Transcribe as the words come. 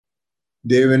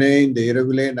தேவனே, இந்த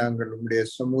இரவிலே நாங்கள் உம்முடைய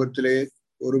சமூகத்திலே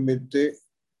ஒருமித்து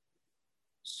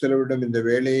செலவிடும் இந்த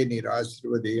வேலையை நீர்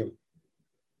ஆசீர்வதியும்.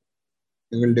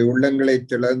 எங்களுடைய உள்ளங்களை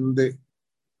திறந்து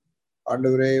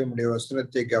ஆண்டவரே உம்முடைய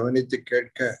வசனத்தை கவனித்து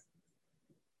கேட்க,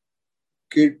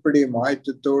 கீழ்ப்படியும்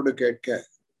ஆயத்தத்தோடு கேட்க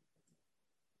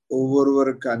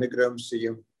ஒவ்வொருவருக்கு அனுகிரகம்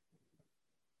செய்யும்.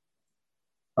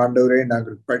 ஆண்டவரே,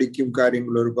 நாங்கள் படிக்கும்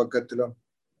காரியங்கள் ஒரு பக்கத்திலும்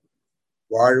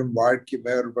வாழும் வாழ்க்கை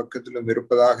வேறு பக்கத்திலும்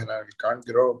இருப்பதாக நாங்கள்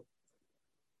காண்கிறோம்.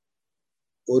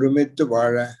 ஒருமித்து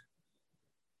வாழ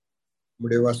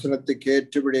உம்முடைய வசனத்துக்கு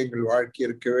ஏற்றபடி எங்கள் வாழ்க்கை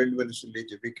இருக்க வேண்டும் என்று சொல்லி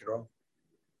ஜெபிக்கிறோம்.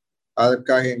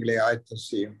 அதற்காக எங்களை ஆயத்தம்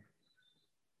செய்யும்.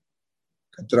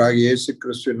 கர்த்தராகிய இயேசு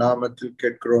கிறிஸ்து நாமத்தில்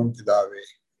கேட்கிறோம் பிதாவே,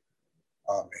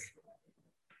 ஆமென்.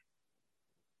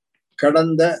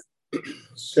 கடந்த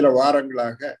சில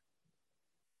வாரங்களாக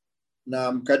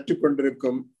நாம்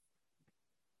கற்றுக்கொண்டிருக்கும்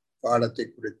பாடத்தை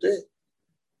குறித்து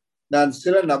நான்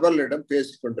சில நபர்களிடம்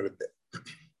பேசிக் கொண்டிருந்தேன்.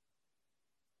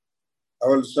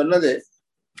 அவள் சொன்னது,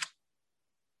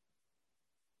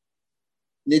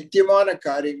 நித்தியமான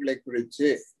காரியங்களை குறித்து,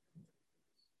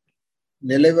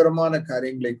 நிலைவரமான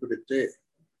காரியங்களை குறித்து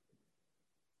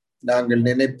நாங்கள்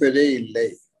நினைப்பதே இல்லை.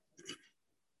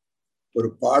 ஒரு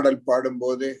பாடல்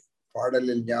பாடும்போது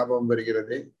பாடலில் ஞாபகம்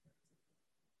வருகிறது,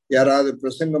 யாராவது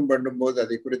பிரசங்கம் பண்ணும்போது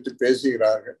அதை குறித்து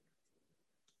பேசுகிறார்கள்.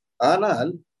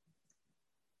 ஆனால்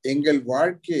எங்கள்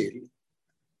வாழ்க்கையில்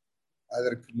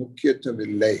அதற்கு முக்கியத்துவம்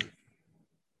இல்லை.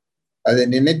 அதை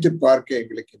நினைத்து பார்க்க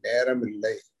எங்களுக்கு நேரம்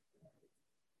இல்லை.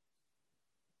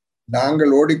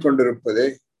 நாங்கள் ஓடிக்கொண்டிருப்பதை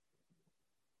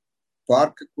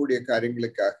பார்க்கக்கூடிய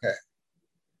காரியங்களுக்காக,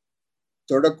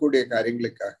 தொடக்கூடிய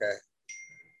காரியங்களுக்காக,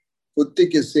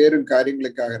 புத்திக்கு சேரும்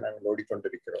காரியங்களுக்காக நாங்கள்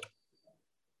ஓடிக்கொண்டிருக்கிறோம்.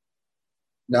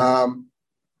 நாம்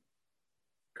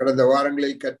கடந்த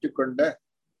வாரங்களில் கற்றுக்கொண்ட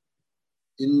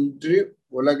இன்று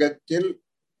உலகத்தில்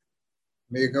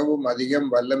மிகவும் அதிகம்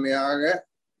வல்லமையாக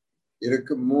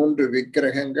இருக்கும் 3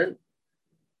 விக்கிரகங்கள்: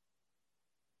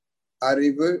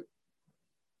 அறிவு,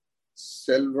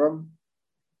 செல்வம்,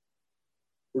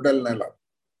 உடல் நலம்,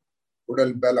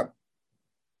 உடல் பலம்.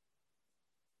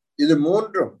 இது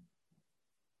 3ம்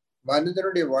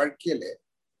மனிதனுடைய வாழ்க்கையிலே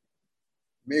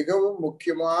மிகவும்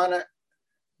முக்கியமான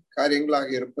காரியங்களாக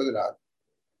இருப்பதனால்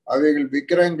அவைகள்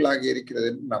விக்கிரகங்களாக இருக்கிறது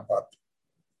என்று நாம் பார்த்தோம்.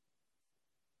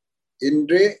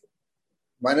 இன்று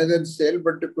மனிதன்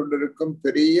செயல்பட்டு கொண்டிருக்கும்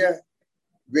பெரிய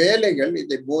வேலைகள்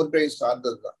இதை 3ஐயும்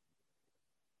சார்ந்ததுதான்.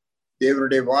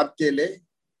 தேவனுடைய வார்த்தையிலே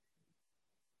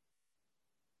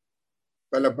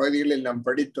பல பகுதிகளில் நாம்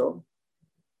படித்தோம்.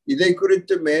 இதை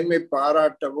குறித்து மேன்மை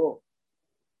பாராட்டவோ,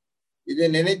 இதை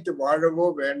நினைத்து வாழவோ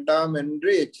வேண்டாம்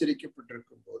என்று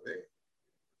எச்சரிக்கப்பட்டிருக்கும் போது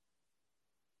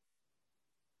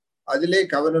அதிலே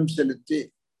கவனம் செலுத்தி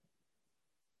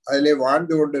அதிலே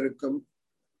வாழ்ந்து கொண்டிருக்கும்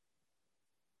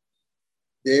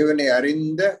தேவனை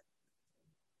அறிந்த,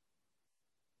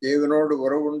 தேவனோடு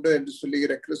உறவுண்டு என்று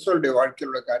சொல்லுகிற கிறிஸ்துவனுடைய வாழ்க்கையில்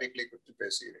உள்ள காரியங்களை குறித்து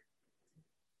பேசுகிறேன்.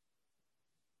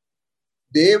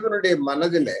 தேவனுடைய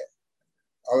மனதிலே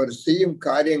அவர் செய்யும்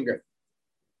காரியங்கள்,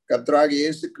 கர்த்தராகிய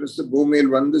இயேசு கிறிஸ்து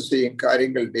பூமியில் வந்து செய்யும்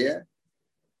காரியங்களுடைய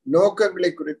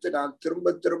நோக்கங்களை குறித்து நான்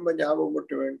திரும்ப திரும்ப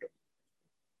ஞாபகமூட்ட வேண்டும்.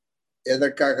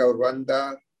 எதற்காக அவர்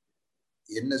வந்தார்,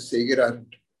 என்ன செய்கிறார்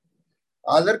என்று.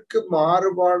 அதற்கு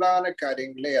மாறுபாடான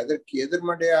காரியங்களை, அதற்கு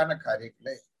எதிர்மறையான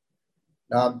காரியங்களை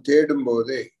நாம் தேடும்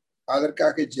போது,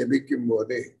 அதற்காக ஜெபிக்கும்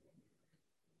போது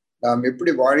நாம்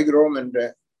எப்படி வாழ்கிறோம் என்ற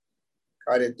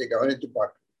காரியத்தை கவனித்து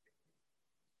பார்க்க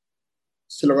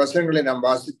சில வசனங்களை நாம்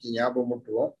வாசித்து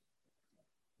ஞாபகமூட்டுவோம்.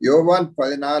 யோவான்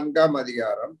 14ஆம்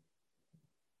அதிகாரம்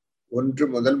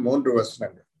 1 முதல் 3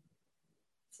 வசனங்கள்.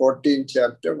 14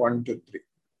 chapter 1 to 3.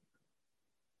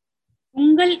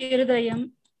 உங்கள் இருதயம்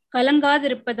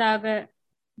கலங்காதிருப்பதாக,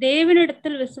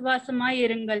 தேவனிடத்தில்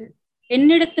விசுவாசமாயிருங்கள்,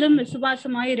 என்னிடத்திலும்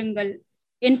விசுவாசமாயிருங்கள்.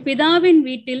 என் பிதாவின்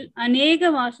வீட்டில்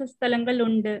அநேக வாசஸ்தலங்கள்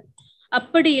உண்டு.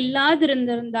 அப்படி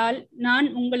இல்லாதிருந்திருந்தால் நான்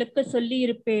உங்களுக்கு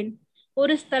சொல்லியிருப்பேன்.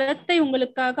 ஒரு ஸ்தலத்தை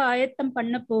உங்களுக்காக ஆயத்தம்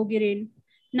பண்ண போகிறேன்.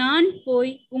 நான்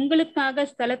போய் உங்களுக்காக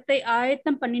ஸ்தலத்தை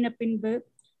ஆயத்தம் பண்ணின பின்பு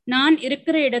நான்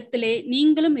இருக்கிற இடத்திலே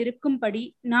நீங்களும் இருக்கும்படி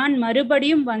நான்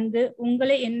மறுபடியும் வந்து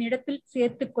உங்களை என்னிடத்தில்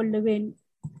சேர்த்து கொள்ளுவேன்.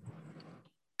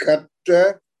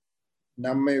 கர்த்தர்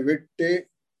நம்மை விட்டு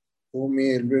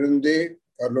பூமியில் விழுந்து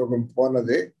பரலோகம்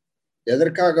போனது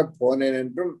எதற்காக போனேன்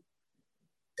என்றும்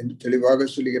என்று தெளிவாக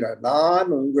சொல்கிறார்.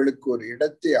 நான் உங்களுக்கு ஒரு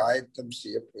இடத்தை ஆயத்தம்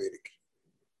செய்ய போயிருக்கிறேன்.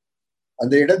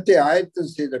 அந்த இடத்தை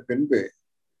ஆயத்தம் செய்த பின்பு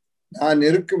நான்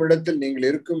இருக்கும் இடத்தில் நீங்கள்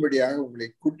இருக்கும்படியாக உங்களை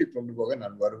கூட்டிக் கொண்டு போக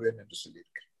நான் வருவேன் என்று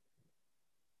சொல்லியிருக்கிறேன்.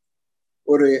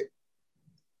 ஒரு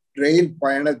ரயில்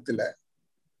பயணத்துல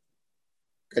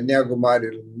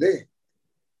கன்னியாகுமரியிலிருந்து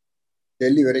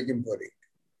டெல்லி வரைக்கும் போறீங்க.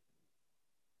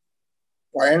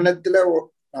 பயணத்துல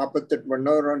 48 மணி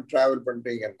நேரம் டிராவல்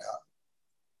பண்றீங்கன்னா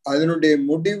அதனுடைய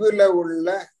முடிவுல உள்ள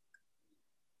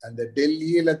அந்த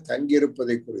டெல்லியில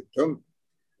தங்கியிருப்பதை குறித்தும்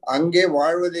அங்கே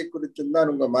வாழ்வதை குறித்தும்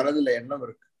தான் உங்க மனதுல எண்ணம்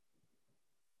இருக்கு.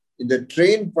 இந்த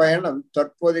ட்ரெயின் பயணம்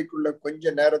தற்போதைக்குள்ள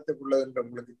கொஞ்ச நேரத்துக்குள்ளது என்று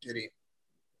உங்களுக்கு தெரியும்.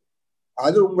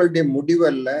 அது உங்களுடைய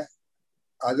முடிவல்ல,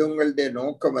 அது உங்களுடைய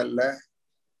நோக்கம் அல்ல,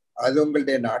 அது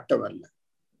உங்களுடைய நாட்டம் அல்ல.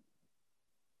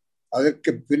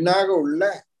 அதற்கு பின்னாக உள்ள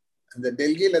அந்த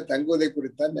டெல்லியில தங்குவதை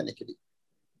குறித்தான் நினைக்கிறீங்க.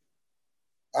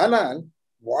 ஆனால்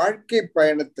வாழ்க்கை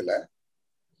பயணத்துல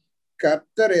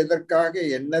கர்த்தர் எதற்காக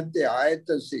எண்ணத்தை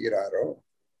ஆயத்தம் செய்கிறாரோ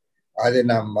அதை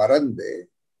நாம் மறந்து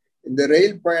இந்த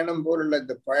ரயில் பயணம் போலுள்ள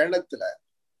இந்த பயணத்துல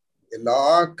எல்லா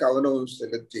கவனமும்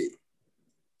செலுத்தி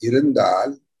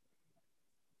இருந்தால்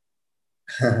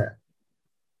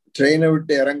ட்ரெயினை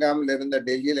விட்டு இறங்காமல் இருந்த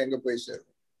டெல்லியில எங்க போய்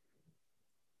சேரும்?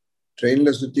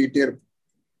 ட்ரெயின்ல சுத்திக்கிட்டே இருப்போம்.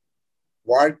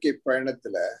 வாழ்க்கை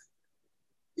பயணத்துல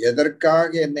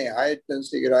எதற்காக என்னை ஆயத்தம்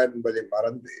செய்கிறார் என்பதை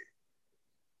மறந்து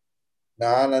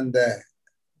நான் அந்த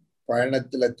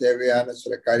பயணத்துல தேவையான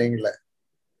சில காரியங்களை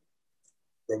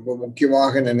ரொம்ப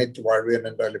முக்கியமாக நினைத்து வாழ்வேன்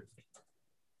என்றால்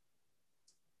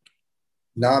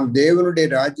நாம் தேவனுடைய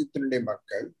ராஜ்யத்தினுடைய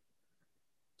மக்கள்.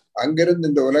 அங்கிருந்து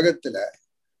இந்த உலகத்துல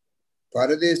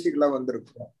பரதேசிகளா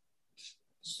வந்திருக்கிறோம்.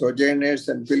 Sojourners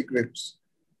and pilgrims.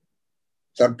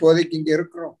 தற்போதைக்கு இங்க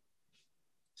இருக்கிறோம்.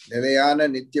 நிலையான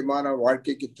நித்தியமான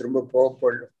வாழ்க்கைக்கு திரும்ப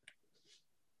போகப்படும்.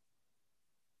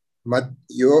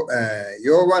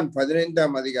 யோவான்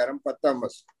 15ஆம் அதிகாரம் 10ஆம்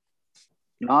வசனம்.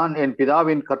 நான் என்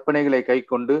பிதாவின் கற்பனைகளை கை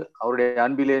கொண்டு அவருடைய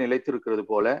அன்பிலே நிலைத்திருக்கிறது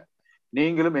போல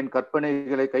நீங்களும் என்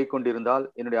கற்பனைகளை கை கொண்டிருந்தால்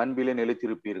என்னுடைய அன்பிலே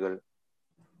நிலைத்திருப்பீர்கள்.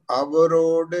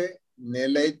 அவரோடு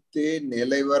நிலைத்து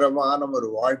நிலைவரமான ஒரு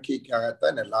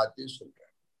வாழ்க்கைக்காகத்தான் எல்லாத்தையும்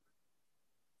சொல்றேன்.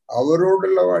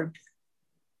 அவரோடுள்ள வாழ்க்கை.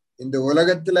 இந்த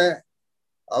உலகத்துல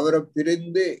அவரை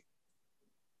பிரிந்து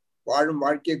வாழும்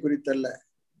வாழ்க்கை குறித்தல்ல,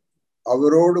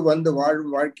 அவரோடு வந்து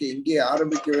வாழும் வாழ்க்கை, இங்கே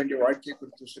ஆரம்பிக்க வேண்டிய வாழ்க்கை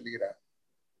குறித்து சொல்கிறார்.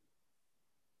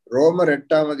 ரோமர்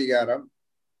 8ஆம் அதிகாரம்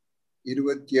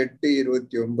 28,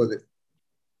 29.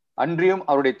 அன்றியும்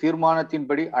அவருடைய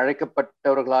தீர்மானத்தின்படி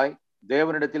அழைக்கப்பட்டவர்களாய்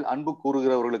தேவனிடத்தில் அன்பு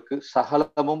கூறுகிறவர்களுக்கு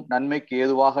சகலமும் நன்மைக்கு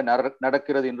ஏதுவாக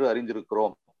நடக்கிறது என்று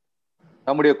அறிந்திருக்கிறோம்.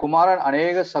 நம்முடைய குமாரன்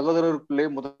அநேக சகோதரருக்குள்ளே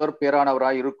முதற்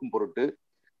பேரானவராய் இருக்கும் பொருட்டு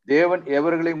தேவன்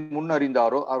எவர்களை முன்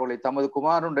அறிந்தாரோ அவர்களை தமது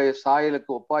குமாரனுடைய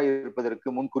சாயலுக்கு ஒப்பாய் இருப்பதற்கு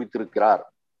முன் குறித்திருக்கிறார்.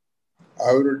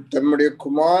 அவர் தம்முடைய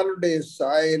குமாரனுடைய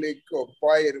சாயலுக்கு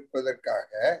ஒப்பாய்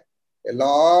இருப்பதற்காக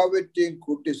எல்லாவற்றையும்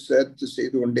கூட்டி சேர்த்து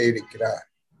செய்து கொண்டே இருக்கிறார்.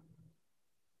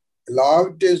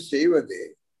 எல்லாவற்றையும் செய்வது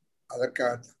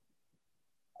அதற்காக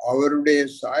அவருடைய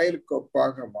சாயலுக்கு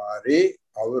ஒப்பாக மாறி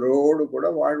அவரோடு கூட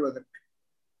வாழ்வதற்கு.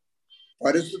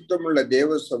 பரிசுத்தம் உள்ள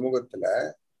தேவ சமூகத்துல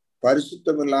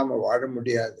பரிசுத்தம் இல்லாம வாழ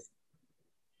முடியாது.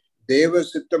 தேவ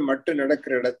சித்தம் மட்டும்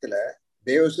நடக்கிற இடத்துல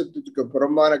தேவ சித்தத்துக்கு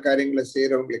புறம்பான காரியங்களை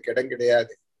செய்யறவங்களுக்கு இடம்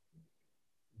கிடையாது.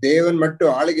 தேவன்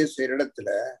மட்டும் ஆளுகை செய்யற இடத்துல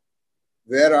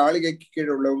வேற ஆளுகைக்கு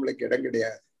கீழே உள்ளவங்களுக்கு இடம்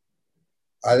கிடையாது.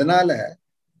 அதனால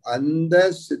அந்த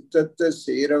சித்தத்தை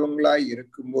செய்யறவங்களா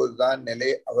இருக்கும்போதுதான்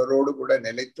அவரோடு கூட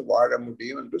நிலைத்து வாழ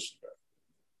முடியும் என்று சொல்றார்.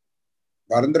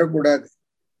 மறந்துடக்கூடாது.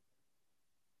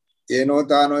 ஏனோ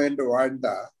தானோ என்று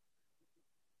வாழ்ந்தா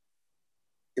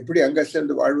எப்படி அங்க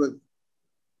சேர்ந்து வாழ்வது?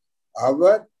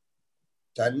 அவர்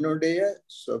தன்னுடைய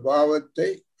சுபாவத்தை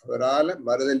அவரால்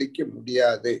மறுதலிக்க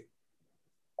முடியாது.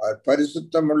 அவர்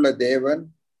பரிசுத்தமுள்ள தேவன்.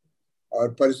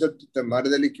 அவர் பரிசுத்தத்தை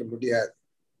மறுதலிக்க முடியாது.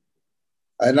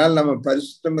 அதனால நம்ம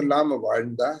பரிசுத்தம் இல்லாம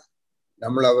வாழ்ந்தா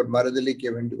நம்மளை அவர்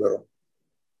மறுதலிக்க வேண்டி வரும்,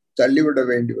 தள்ளிவிட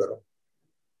வேண்டி வரும்.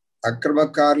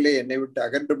 அக்கிரமக்காரிலே என்னை விட்டு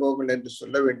அகன்று போங்கள் என்று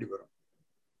சொல்ல வேண்டி வரும்.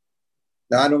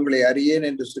 நான் உங்களை அறியேன்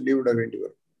என்று சொல்லிவிட வேண்டி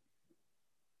வரும்.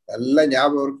 நல்ல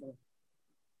ஞாபகம் இருக்கும்.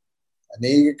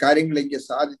 அநேக காரியங்களை இங்க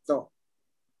சாதித்தோம்.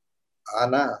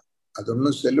 ஆனா அது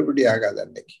ஒன்றும் செல்லுபடி ஆகாது.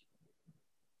 அன்னைக்கு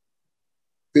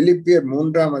பிலிப்பியர்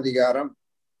 3ஆம் அதிகாரம்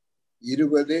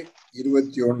 20,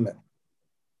 21.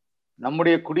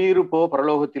 நம்முடைய குடியிருப்போ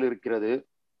பரலோகத்தில் இருக்கிறது.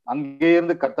 அங்கே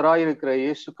இருந்து கர்த்தராயிருக்கிற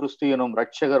இயேசு கிறிஸ்து எனும்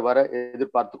இரட்சகர் வர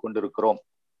எதிர்பார்த்து கொண்டிருக்கிறோம்.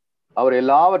 அவர்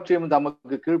எல்லாவற்றையும்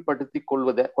தமக்கு கீழ்ப்படுத்தி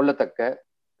கொள்ளத்தக்க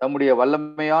தம்முடைய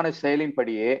வல்லமையான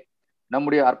செயலின்படியே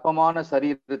நம்முடைய அற்பமான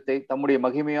சரீரத்தை தம்முடைய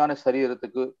மகிமையான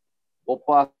சரீரத்துக்கு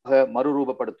ஒப்பாக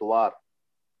மறுரூபப்படுத்துவார்.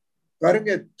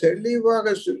 பாருங்க,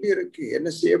 தெளிவாக சொல்லி இருக்கு என்ன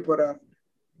செய்ய போறார்,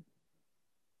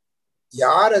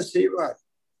 யார செய்வார்.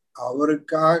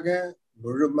 அவருக்காக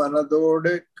முழு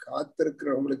மனதோடு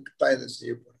காத்திருக்கிறவங்களுக்கு தான் இதை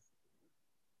செய்ய போறார்.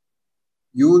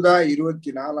 யூதா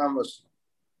 24ஆம் வசனம்.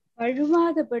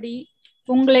 வழுவாதபடி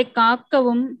உங்களை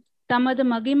காக்கவும் தமது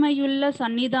மகிமையுள்ள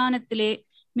சன்னிதானத்திலே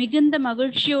மிகுந்த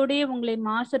மகிழ்ச்சியோடே உங்களை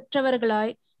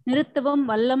மாசற்றவர்களாய் நிறுத்தவும்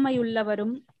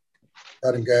வல்லமையுள்ளவரும்.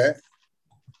 பாருங்க,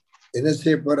 என்ன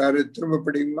செய்ய போறாரு? திரும்ப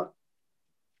படிக்குமா?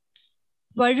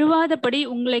 வழுவாதபடி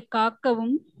உங்களை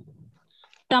காக்கவும்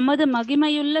தமது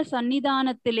மகிமையுள்ள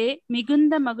சன்னிதானத்திலே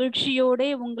மிகுந்த மகிழ்ச்சியோடே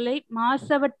உங்களை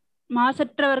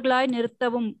மாசற்றவர்களாய்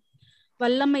நிறுத்தவும்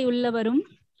வல்லமையுள்ளவரும்.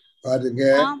 பாருங்க,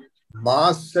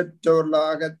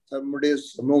 மாசற்றவர்களாக தம்முடைய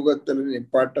சமூகத்தில்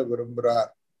நிப்பாட்ட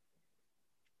விரும்புகிறார்.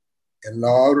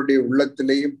 எல்லாருடைய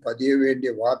உள்ளத்திலேயும் பதிய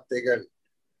வேண்டிய வார்த்தைகள்.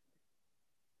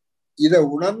 இதை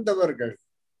உணர்ந்தவர்கள்,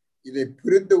 இதை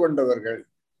புரிந்து கொண்டவர்கள்,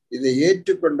 இதை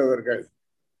ஏற்றுக்கொண்டவர்கள்,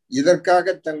 இதற்காக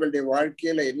தங்களுடைய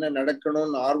வாழ்க்கையில என்ன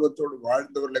நடக்கணும்னு ஆர்வத்தோடு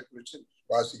வாழ்ந்தவர்களை குறித்து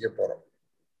வாசிக்க போறோம்.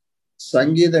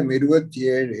 சங்கீதம்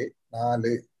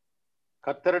 27:4.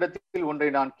 கர்த்தரிடத்தில் ஒன்றை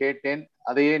நான் கேட்டேன்,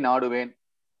 அதையே நாடுவேன்.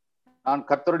 நான்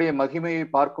கர்த்தருடைய மகிமையை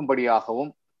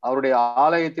பார்க்கும்படியாகவும் அவருடைய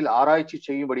ஆலயத்தில் ஆராய்ச்சி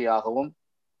செய்யும்படியாகவும்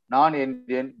நான் என்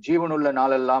ஜீவனுள்ள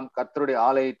நாளெல்லாம் கர்த்தருடைய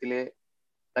ஆலயத்திலே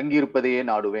தங்கியிருப்பதையே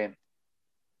நாடுவேன்.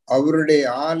 அவருடைய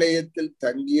ஆலயத்தில்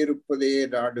தங்கியிருப்பதையே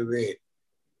நாடுவேன்.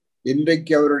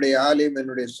 இன்றைக்கு அவருடைய ஆலயம்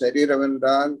என்னுடைய சரீரம்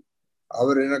என்றால்,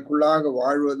 அவர் எனக்குள்ளாக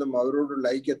வாழ்வதும் அவரோடு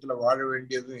ஐக்கியத்துல வாழ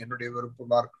வேண்டியதும் என்னுடைய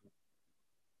விருப்பமா இருக்கணும்.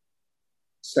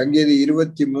 சங்கீதம்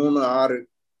 23:6.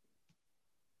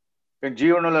 என்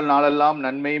ஜீவனுள்ள நாளெல்லாம்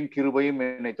நன்மையும் கிருபையும்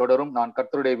என்னை தொடரும். நான்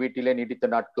கர்த்தருடைய வீட்டிலே நீடித்த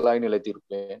நாட்களாய்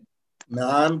நிலைத்திருப்பேன்.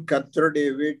 நான் கர்த்தருடைய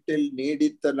வீட்டில்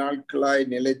நீடித்த நாட்களாய்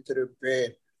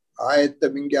நிலைத்திருப்பேன்.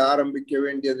 ஆயத்தம் இங்கே ஆரம்பிக்க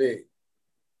வேண்டியது.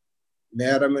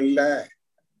 நேரம் இல்ல,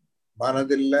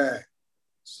 மனதில்ல,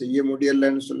 செய்ய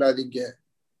முடியலன்னு சொல்லாதீங்க.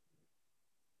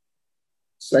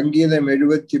 சங்கீதம்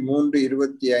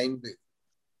 73:25.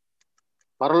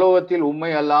 பரலோகத்தில்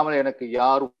உம்மை அல்லாமல் எனக்கு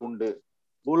யார் உண்டு?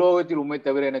 பூலோகத்தில் உம்மை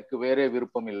தவிர எனக்கு வேறே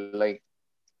விருப்பம் இல்லை.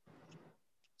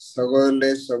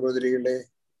 சகோதரர்களே, சகோதரிகளே,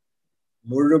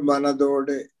 முழு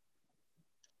மனதோடு,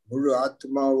 முழு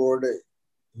ஆத்மாவோடு,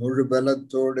 முழு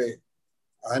பலத்தோடு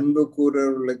அன்பு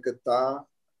கூறுவர்களுக்குத்தான்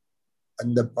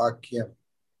அந்த பாக்கியம்.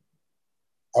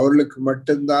 அவர்களுக்கு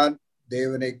மட்டும்தான்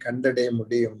தேவனை கண்டடைய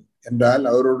முடியும் என்றால்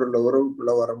அவரோடு உள்ள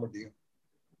உறவுக்குள்ள வர முடியும்.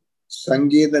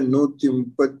 சங்கீதம்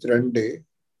 132:3,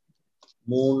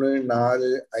 4,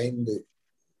 5.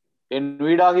 என்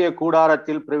வீடாகிய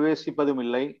கூடாரத்தில் பிரவேசிப்பதும்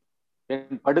இல்லை,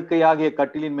 என் படுக்கையாகிய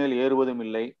கட்டிலின் மேல் ஏறுவதும்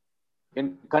இல்லை.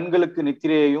 என் கண்களுக்கு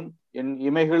நித்திரையையும் என்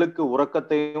இமைகளுக்கு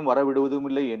உறக்கத்தையும் வரவிடுவதும்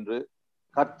இல்லை என்று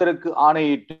கர்த்தருக்கு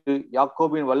ஆணையிட்டு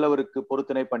யாக்கோபின் வல்லவருக்கு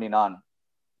பொருத்தனை பண்ணினான்.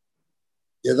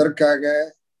 எதற்காக?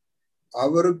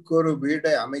 அவருக்கு ஒரு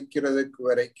வீடை அமைக்கிறதுக்கு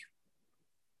வரைக்கும்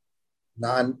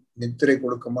நான் நித்திரை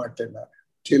கொடுக்க மாட்டேன்.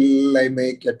 till I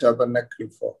make a tabernacle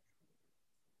for.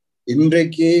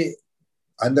 இன்றைக்கு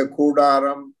அந்த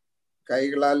கூடாரம்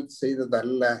கைகளால்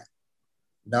செய்ததல்ல.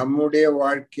 நம்முடைய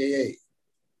வாழ்க்கையை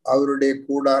அவருடைய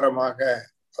கூடாரமாக,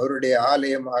 அவருடைய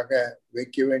ஆலயமாக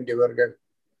வைக்க வேண்டியவர்கள்,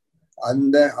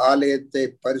 அந்த ஆலயத்தை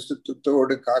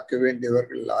பரிசுத்தத்தோடு காக்க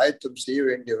வேண்டியவர்கள், ஆயத்தம் செய்ய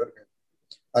வேண்டியவர்கள்,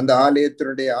 அந்த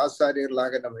ஆலயத்தினுடைய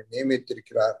ஆசாரியர்களாக நம்மை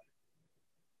நியமித்திருக்கிறார்.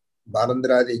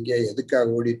 மறந்துடாதீங்க, எதுக்காக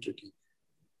ஓடிட்டு இருக்கீங்க.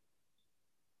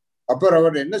 அப்புறம்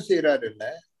அவர் என்ன செய்யறாரு? என்ன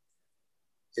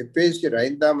எபேசியர்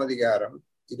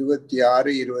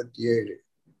 5:26-27.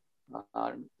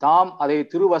 தாம் அதை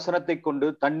திருவசனத்தை கொண்டு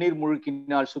தண்ணீர்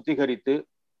முழுக்கினால் சுத்திகரித்து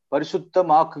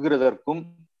பரிசுத்தமாக்குகிறதற்கும்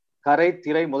கரை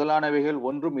திரை முதலானவைகள்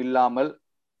ஒன்றும் இல்லாமல்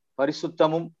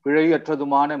பரிசுத்தமும்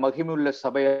பிழையற்றதுமான மகிமையுள்ள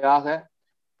சபையாக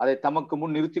அதை தமக்கு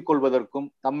முன் நிறுத்திக் கொள்வதற்கும்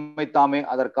தம்மை தாமே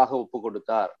அதற்காக ஒப்பு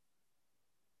கொடுத்தார்.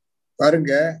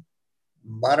 பாருங்க,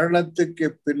 மரணத்துக்கு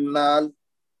பின்னால்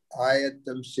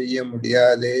ஆயத்தம் செய்ய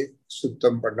முடியாது,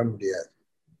 சுத்தம் பண்ண முடியாது.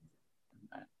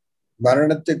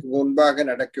 மரணத்துக்கு முன்பாக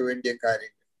நடக்க வேண்டிய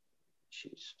காரியங்கள்.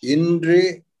 இன்று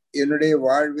என்னுடைய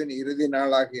வாழ்வின் இறுதி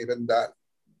நாளாக இருந்தால்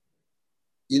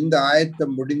இந்த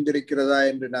ஆயத்தம் முடிந்திருக்கிறதா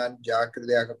என்று நான்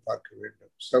ஜாக்கிரதையாக பார்க்க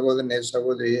வேண்டும். சகோதரனே,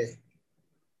 சகோதரியே,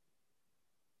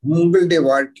 உங்களுடைய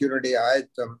வாழ்க்கையினுடைய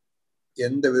ஆயத்தம்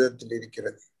எந்த விதத்தில்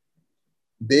இருக்கிறது?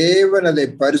 தேவன் அதை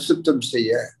பரிசுத்தம்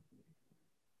செய்ய,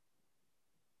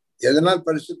 எதனால்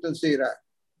பரிசுத்தம் செய்கிறார்?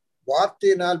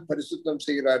 வார்த்தையினால் பரிசுத்தம்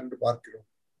செய்கிறார் என்று பார்க்கிறோம்.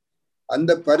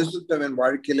 அந்த பரிசுத்தம் என்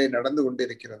வாழ்க்கையிலே நடந்து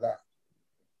கொண்டிருக்கிறதா?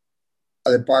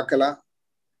 அதை பார்க்கலாம்.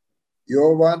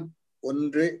 யோவான்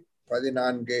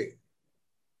 1:14.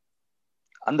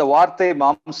 அந்த வார்த்தை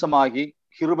மாம்சமாகி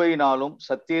கிருபையினாலும்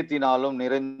சத்தியத்தினாலும்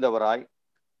நிறைந்தவராய்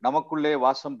நமக்குள்ளே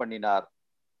வாசம் பண்ணினார்.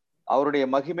 அவருடைய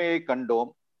மகிமையை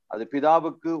கண்டோம். அது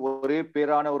பிதாவுக்கு ஒரே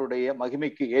பேரானவருடைய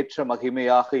மகிமைக்கு ஏற்ற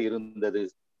மகிமையாக இருந்தது.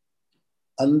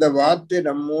 அந்த வார்த்தை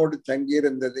நம்மோடு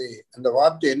தங்கியிருந்தது. அந்த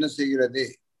வார்த்தை என்ன செய்கிறது?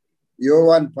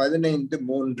 யோவான்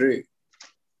 15:3.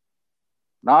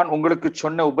 நான் உங்களுக்கு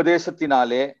சொன்ன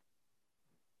உபதேசத்தினாலே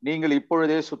நீங்கள்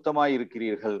இப்பொழுதே சுத்தமாய்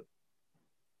இருக்கிறீர்கள்.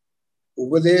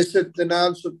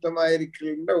 உபதேசத்தினால்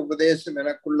சுத்தமாயிருக்கின்ற உபதேசம்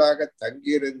எனக்குள்ளாக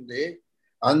தங்கியிருந்து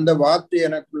அந்த வார்த்தை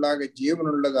எனக்குள்ளாக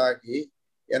ஜீவனுள்ளதாகி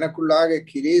எனக்குள்ளாக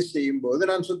கிரியை செய்யும் போது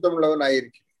நான்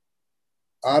சுத்தமுள்ளவனாயிருக்கிறேன்.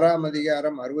 6ஆம்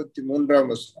அதிகாரம் 63ஆம்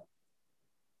வசனம்.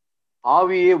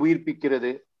 ஆவியே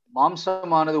உயிர்ப்பிக்கிறது,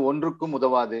 மாம்சமானது ஒன்றுக்கும்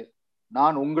உதவாது.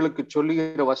 நான் உங்களுக்கு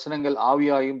சொல்லுகிற வசனங்கள்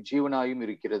ஆவியாயும் ஜீவனாயும்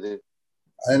இருக்கிறது.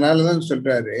 அதனாலதான்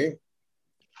சொல்றாரு,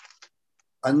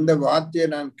 அந்த வார்த்தையை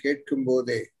நான் கேட்கும்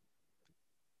போதே,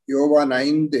 யோவான்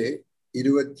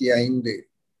 5:25,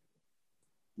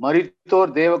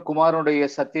 மரித்தோர் தேவகுமாரனுடைய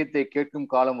சத்தியத்தை கேட்கும்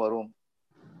காலம் வரும்,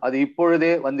 அது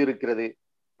இப்பொழுதே வந்திருக்கிறது.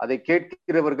 அதை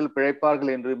கேட்கிறவர்கள்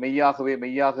பிழைப்பார்கள் என்று மெய்யாகவே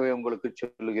மெய்யாகவே உங்களுக்கு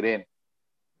சொல்லுகிறேன்.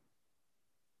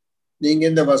 நீங்க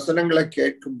இந்த வசனங்களை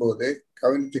கேட்கும் போது,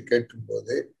 கவனித்து கேட்கும்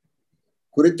போது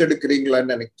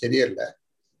குறித்தெடுக்கிறீங்களான்னு எனக்கு தெரியல.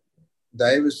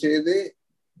 தயவு செய்து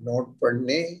நோட்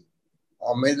பண்ணி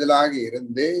அமைதலாக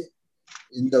இருந்து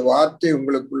இந்த வார்த்தை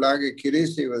உங்களுக்குள்ளாக கிரியை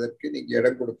செய்வதற்கு நீங்க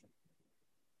இடம் கொடுக்கணும்.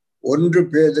 1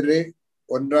 பேதுரு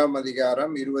 1ஆம்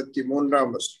அதிகாரம்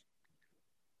 23ஆம் வசனம்.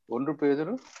 1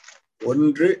 பேதுரு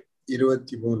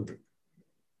 1:23.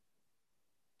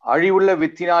 அழிவுள்ள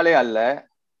வித்தினாலே அல்ல,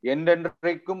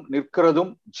 என்றென்றைக்கும்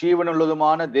நிற்கிறதும்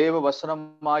ஜீவனுள்ளதுமான தேவ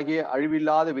வசனமாகிய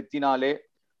அழிவில்லாத வித்தினாலே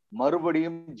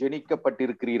மறுபடியும்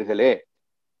ஜெனிக்கப்பட்டிருக்கிறீர்களே.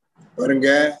 பாருங்க,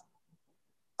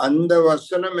 அந்த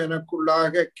வசனம்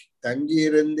எனக்குள்ளாக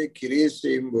தங்கியிருந்து கிரியை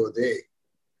செய்யும் போது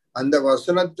அந்த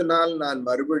வசனத்தினால் நான்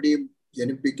மறுபடியும்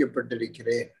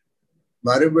ஜெனிப்பிக்கப்பட்டிருக்கிறேன்.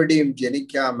 மறுபடியும்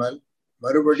ஜெனிக்காமல்,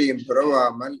 மறுபடியும்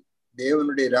பிறவாமல்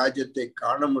தேவனுடைய ராஜ்யத்தை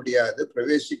காண முடியாது,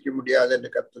 பிரவேசிக்க முடியாது என்று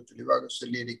கர்த்தர் தெளிவாக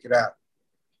சொல்லி இருக்கிறார்.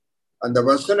 அந்த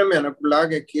வசனம்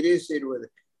எனக்குள்ளாக கிரியை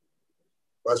செய்வதற்கு,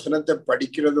 வசனத்தை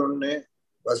படிக்கிறது ஒண்ணு,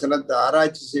 வசனத்தை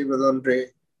ஆராய்ச்சி செய்வது ஒன்று,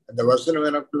 அந்த வசனம்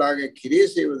எனக்குள்ளாக கிரியை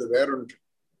செய்வது வேறொன்று.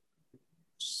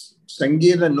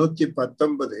 சங்கீதம்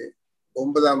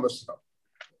 119:9ஆம் வசனம்.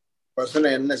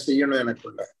 வசனம் என்ன செய்யணும்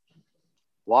எனக்குள்ள?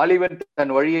 வாலிபன்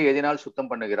தன் வழியை எதனால் சுத்தம்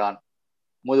பண்ணுகிறான்?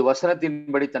 உமது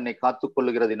வசனத்தின்படி தன்னை காத்துக்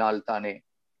கொள்ளுகிறதினால் தானே.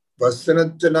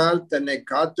 வசனத்தினால் தன்னை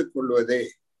காத்துக் கொள்வதே,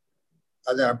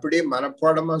 அது அப்படியே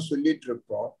மனப்பாடமா சொல்லிட்டு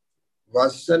இருப்போம்.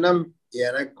 வசனம்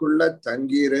எனக்குள்ள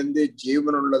தங்கியிருந்து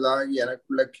ஜீவனுள்ளதாக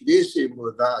எனக்குள்ள கிரியை செய்யும்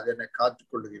போதுதான் அது என்னை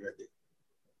காத்துக் கொள்ளுகிறது.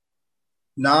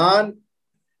 நான்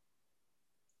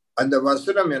அந்த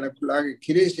வசனம் எனக்குள்ளாக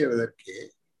கிரியை செய்வதற்கு,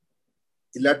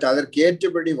 இல்லாட்டி அதற்கு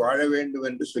ஏற்றபடி வாழ வேண்டும்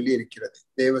என்று சொல்லி இருக்கிறது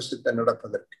தேவசித்தம்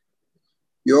நடப்பதற்கு.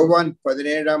 யோவான்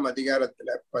 17ஆம் அதிகாரத்துல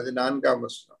 14ஆம்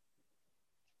வசனம்.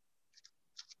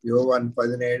 யோவான்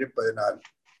 17:14.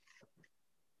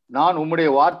 நான் உம்முடைய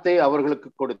வார்த்தை அவர்களுக்கு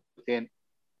கொடுத்தேன்.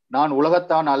 நான்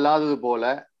உலகத்தான் அல்லாதது போல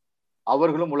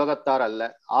அவர்களும் உலகத்தார் அல்ல,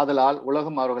 ஆதலால்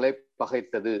உலகம் அவர்களை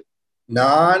பகைத்தது.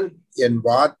 நான் என்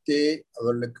வார்த்தையை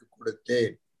அவர்களுக்கு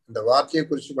கொடுத்தேன். இந்த வார்த்தையை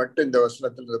குறித்து மட்டும் இந்த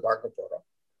வசனத்துல பார்க்க போறோம்.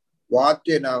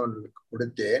 வார்த்தையை நான் அவர்களுக்கு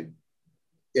கொடுத்தேன்.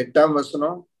 8ஆம்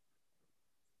வசனம்.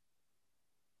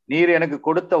 நீர் எனக்கு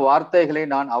கொடுத்த வார்த்தைகளை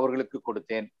நான் அவர்களுக்கு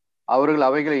கொடுத்தேன், அவர்கள்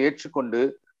அவைகளை ஏற்றுக்கொண்டு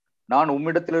நான்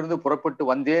உம்மிடத்திலிருந்து புறப்பட்டு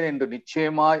வந்தேன் என்று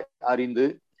நிச்சயமாய் அறிந்து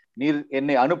நீர்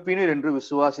என்னை அனுப்பினீர் என்று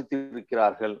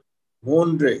விசுவாசித்திருக்கிறார்கள்.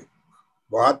 3,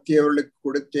 வார்த்தை அவர்களுக்கு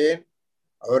கொடுத்தேன்,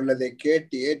 அவர்கள் அதை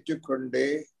கேட்டு ஏற்றுக்கொண்டு,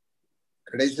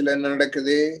 கடைசியில் என்ன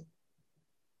நடக்குது?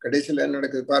 கடைசியில் என்ன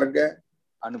நடக்குது பாருங்க.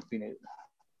 அனுப்பினேன்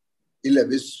இல்ல,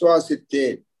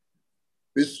 விசுவாசித்தேன்.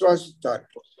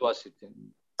 விசுவாசித்தார்கள்.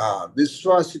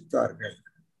 விசுவாசித்தார்கள்.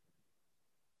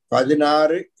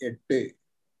 16:8.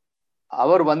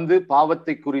 அவர் வந்து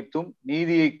பாவத்தை குறித்தும்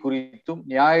நீதியை குறித்தும்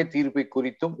நியாய தீர்ப்பை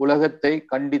குறித்தும் உலகத்தை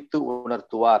கண்டித்து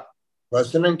உணர்த்துவார்.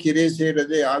 வசனம் கிரியை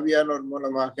செய்யறது ஆவியானவர்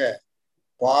மூலமாக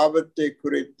பாவத்தை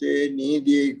குறித்து,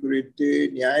 நீதியை குறித்து,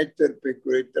 நியாய தீர்ப்பை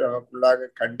குறித்து நமக்குள்ளாக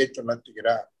கண்டித்து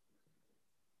உணர்த்துகிறார்.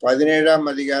 17ஆம்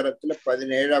அதிகாரத்துல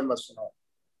 17ஆம் வசனம்.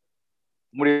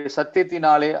 உம்முடைய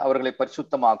சத்தியத்தினாலே அவர்களை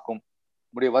பரிசுத்தமாக்கும்,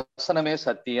 உம்முடைய வசனமே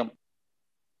சத்தியம்.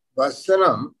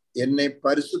 வசனம் என்னை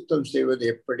பரிசுத்தம் செய்வது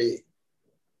எப்படி?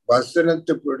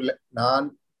 வசனத்துக்குள்ள நான்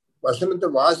வசனத்தை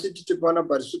வாசிச்சுட்டு போன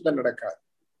பரிசுத்தம் நடக்காது.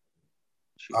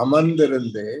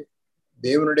 அமர்ந்திருந்து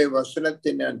தேவனுடைய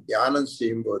வசனத்தை நான் தியானம்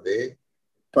செய்யும் போது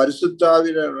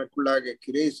பரிசுத்தாவில எனக்குள்ளாக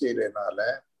கிரியை செய்யறதுனால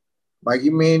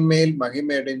மகிமையின் மேல்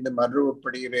மகிமை அடைந்து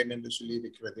மறுவப்படுகிறேன் என்று சொல்லி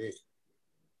இருக்கிறது.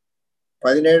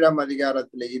 17ஆம்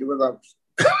அதிகாரத்துல 20ஆம்.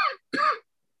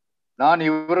 நான்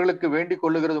இவர்களுக்கு வேண்டிக்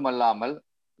கொள்ளுகிறதும் அல்லாமல்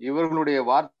இவர்களுடைய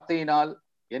வார்த்தையினால்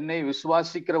என்னை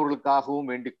விசுவாசிக்கிறவர்களுக்காகவும்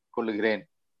வேண்டிக் கொள்ளுகிறேன்.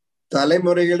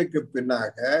 தலைமுறைகளுக்கு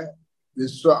பின்னாக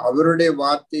அவருடைய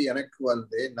வார்த்தை எனக்கு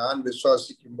வந்து நான்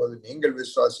விசுவாசிக்கும் போது, நீங்கள்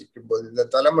விசுவாசிக்கும் போது, இந்த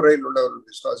தலைமுறையில் உள்ளவர்கள்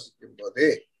விசுவாசிக்கும் போது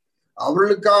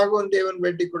அவர்களுக்காகவும் தேவன்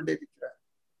வேண்டிக் கொண்டிருக்கிறார்.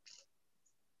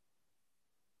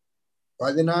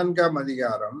 14ஆம்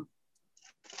அதிகாரம்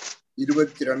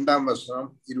 22ஆம் வசனம்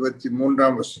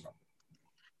 23ஆம் வசனம்.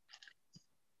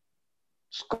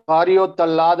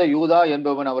 ஸ்காரியோத்தல்லாத யூதா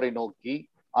என்பவன் அவரை நோக்கி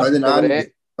 14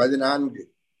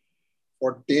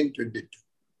 14:22.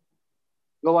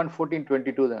 யோவான்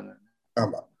 14:22 தானே?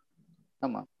 ஆமா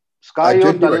ஆமா.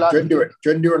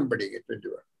 21 படிங்க.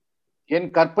 21. என்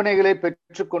கற்பனைகளை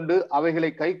பெற்றுக்கொண்டு அவைகளை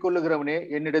கை கொள்ளுகிறவனே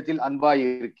என்னிடத்தில் அன்பாய்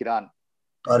இருக்கிறான்.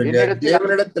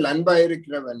 தேவனிடத்தில் அன்பாய்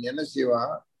இருக்கிறவன் என்ன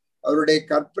செய்வான்? அவருடைய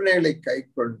கற்பனைகளை கை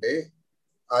கொண்டு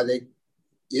அதை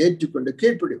ஏற்றுக்கொண்டு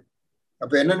கீழ்ப்படியும்.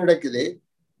 அப்ப என்ன நடக்குது?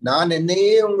 நான்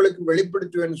என்னையே உங்களுக்கு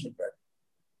வெளிப்படுத்துவேன்னு சொல்றாரு.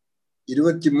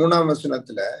 23ஆம்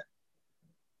வசனத்துல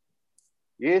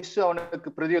இயேசு அவனுக்கு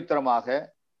பிரதியுத்தரமாக,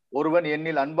 ஒருவன்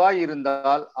என்னில் அன்பாய்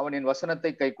இருந்தால் அவன் என்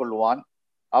வசனத்தை கை கொள்வான்,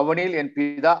 அவனில் என்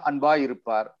பிதா அன்பாய்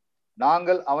இருப்பார்,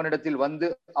 நாங்கள் அவனிடத்தில் வந்து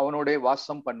அவனோட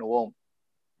வாசம் பண்ணுவோம்.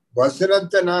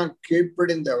 வசனத்தை நான்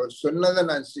கீழ்ப்படிந்து அவர் சொன்னதை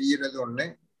நான் செய்யறது ஒண்ணு,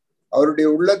 அவருடைய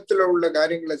உள்ளத்துல உள்ள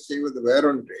காரியங்களை செய்வது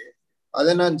வேறொன்று.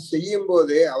 அதை நான் செய்யும்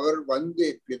போதே அவர் வந்து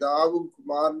பிதாவும்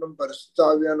குமாரனும்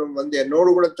பரிசுத்தாவியானும் வந்து என்னோடு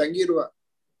கூட தங்கிடுவார்.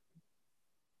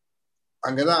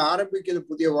 அங்கதான் ஆரம்பிக்கிறது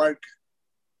புதிய வாழ்க்கை.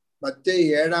 மத்தேயு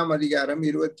 7ஆம் அதிகாரம்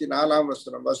 24ஆம்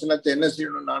வசனம். வசனத்தை என்ன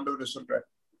செய்யணும்னு ஆண்டவர் சொல்றார்?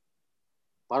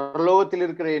 பரலோகத்தில்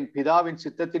இருக்கிற என் பிதாவின்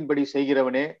சித்தத்தின்படி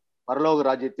செய்கிறவனே பரலோக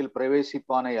ராஜ்யத்தில்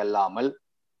பிரவேசிப்பானே அல்லாமல்.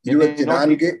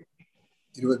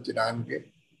 24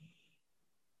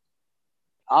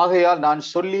 ஆகையால் நான்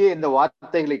சொல்லிய இந்த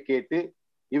வார்த்தைகளை கேட்டு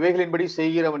இவைகளின்படி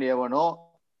செய்கிறவன் எவனோ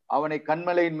அவனை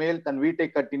கண்மலையின் மேல் தன் வீட்டை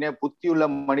கட்டின புத்தியுள்ள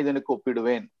மனிதனுக்கு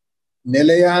ஒப்பிடுவேன்.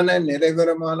 நிலையான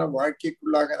நிறைவரமான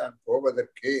வாழ்க்கைக்குள்ளாக நான்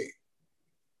போவதற்கு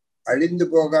அழிந்து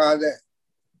போகாத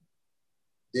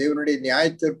தேவனுடைய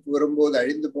நியாயத்திற்கு வரும்போது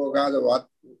அழிந்து போகாத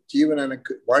ஜீவன்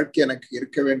எனக்கு வாழ்க்கை எனக்கு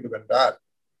இருக்க வேண்டும் என்றால்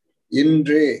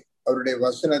இன்று அவருடைய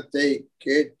வசனத்தை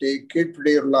கேட்டு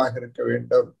கீழ்ப்படியவர்களாக இருக்க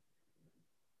வேண்டும்.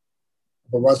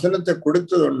 இப்ப வசனத்தை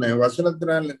கொடுத்தது ஒண்ணு,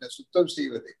 வசனத்தினால் என்னை சுத்தம்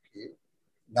செய்வதற்கு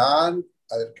நான்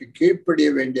அதற்கு கீழ்ப்படிய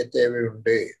வேண்டிய தேவை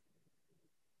உண்டு.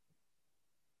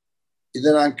 இதை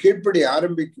நான் கீழ்ப்படி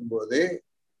ஆரம்பிக்கும் போது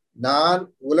நான்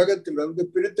உலகத்திலிருந்து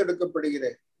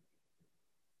பிரித்தெடுக்கப்படுகிறேன்.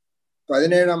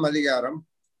 17ஆம் அதிகாரம்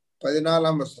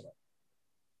 14ஆம் வசனம்.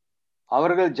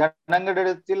 அவர்கள்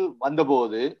ஜனங்களிடத்தில்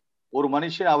வந்தபோது ஒரு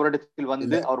மனுஷன் அவரிடத்தில்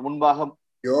வந்து அவர் முன்பாக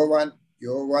யோவான்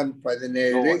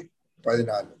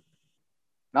 17:14.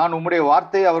 நான் உம்முடைய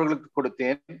வார்த்தையை அவர்களுக்கு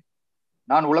கொடுத்தேன்,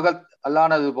 நான் உலக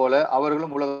அல்லானது போல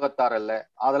அவர்களும் உலகத்தார் அல்ல,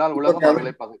 ஆதலால் உலகம்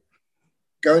அவர்களை பகை.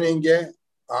 கவனிங்க,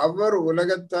 அவர்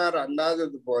உலகத்தார்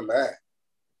அல்லாதது போல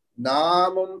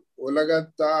நாமும்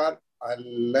உலகத்தார்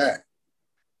அல்ல.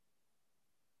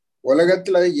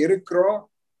 உலகத்துல இருக்கிறோம்,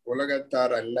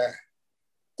 உலகத்தார் அல்ல.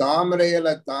 தாமரையில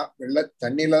வெள்ள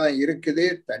தண்ணியில தான் இருக்குது,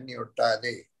 தண்ணி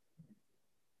ஒட்டாது.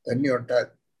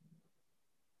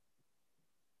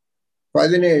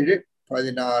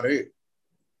 17:16.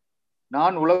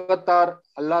 நான் உலகத்தார்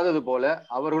அல்லாதது போல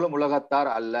அவர்களும் உலகத்தார்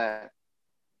அல்ல.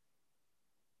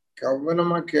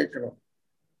 கவனமா கேட்கணும்.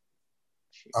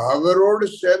 அவரோடு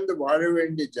சேர்ந்து வாழ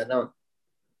வேண்டிய ஜனம்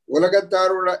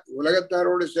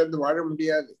உலகத்தாரோடு சேர்ந்து வாழ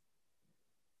முடியாது.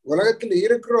 உலகத்துல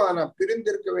இருக்கிறோம், ஆனா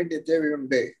பிரிந்திருக்க வேண்டிய தேவை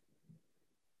உண்டு.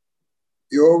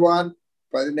 யோவான்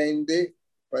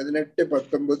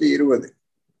 15:18-19-20.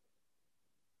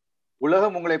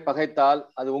 உலகம் உங்களை பகைத்தால்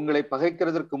அது உங்களை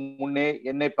பகைக்கிறதற்கு முன்னே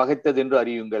என்னை பகைத்தது என்று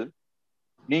அறியுங்கள்.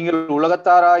 நீங்கள்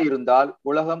உலகத்தாராயிருந்தால்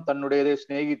உலகம் தன்னுடையதை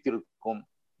சிநேகித்திருக்கும்.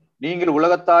 நீங்கள்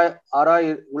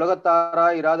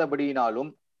உலகத்தாராயிராதபடியினாலும்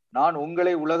நான்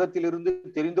உங்களை உலகத்திலிருந்து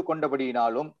தெரிந்து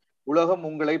கொண்டபடியினாலும் உலகம்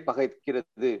உங்களை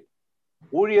பகைக்கிறது.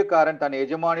 ஊழியக்காரன் தன்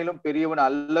எஜமானிலும் பெரியவன்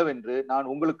அல்லவென்று நான்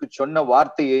உங்களுக்கு சொன்ன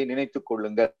வார்த்தையை நினைத்துக்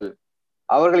கொள்ளுங்கள்.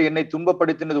 அவர்கள் என்னை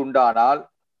துன்பப்படுத்தினது உண்டானால்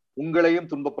உங்களையும்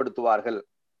துன்பப்படுத்துவார்கள்.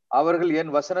 அவர்கள்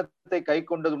என் வசனத்தை கை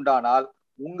கொண்டதுண்டானால்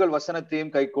உங்கள்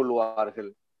வசனத்தையும் கை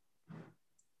கொள்வார்கள்.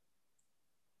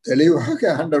 தெளிவாக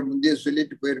ஆண்டவர் முந்தைய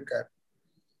சொல்லிட்டு போயிருக்கார்.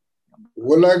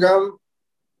 உலகம்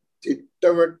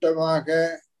திட்டவட்டமாக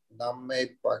நம்மை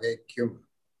பகைக்கும்.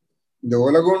 இந்த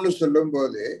உலகம்னு சொல்லும்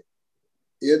போது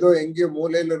ஏதோ எங்கேயோ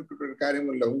மூலையில இருக்கிற காரியம்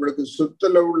இல்லை. உங்களுக்கு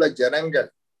சுத்தல உள்ள ஜனங்கள்,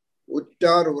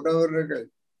 உற்றார் உறவர்கள்,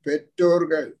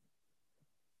 பெற்றோர்கள்,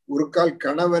 ஒரு கால்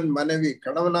கணவன் மனைவி,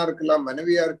 கணவனா இருக்கலாம்,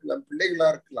 மனைவியா இருக்கலாம், பிள்ளைகளா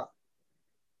இருக்கலாம்.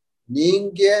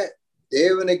 நீங்க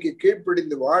தேவனுக்கு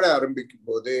கீழ்ப்படிந்து வாழ ஆரம்பிக்கும்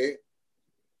போது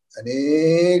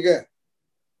அநேக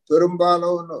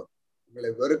பெரும்பாலும் உங்களை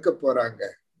வெறுக்க போறாங்க.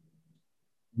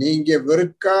 நீங்க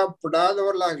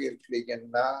வெறுக்கப்படாதவர்களாக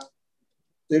இருக்கிறீங்கன்னா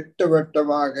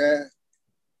திட்டவட்டமாக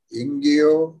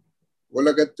எங்கேயோ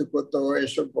உலகத்துக்கு ஒத்த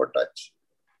வேஷம் போட்டாச்சு.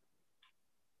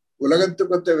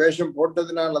 உலகத்துக்கு ஒத்த வேஷம்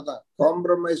போட்டதுனாலதான்,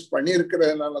 காம்ப்ரமைஸ் பண்ணி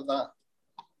இருக்கிறதுனாலதான்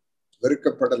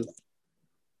வெறுக்கப்படல.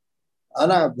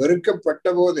 ஆனா வெறுக்கப்பட்ட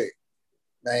போது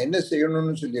நான் என்ன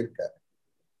செய்யணும்னு சொல்லியிருக்காரு.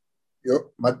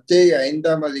 மத்தேயு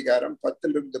 5ஆம் அதிகாரம்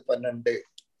 10-12.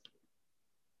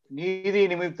 நீதி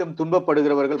நிமித்தம்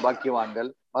துன்பப்படுகிறவர்கள் பாக்கியவான்கள்,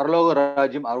 பரலோக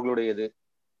ராஜ்யம் அவர்களுடையது.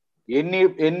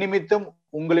 என் நிமித்தம்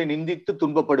உங்களை நிந்தித்து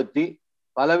துன்பப்படுத்தி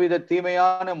பலவித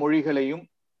தீமையான மொழிகளையும்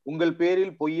உங்கள்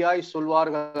பேரில் பொய்யாய்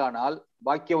சொல்வார்களானால்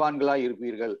பாக்கியவான்களாய்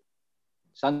இருப்பீர்கள்.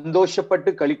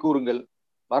 சந்தோஷப்பட்டு களி கூறுங்கள்,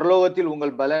 பரலோகத்தில்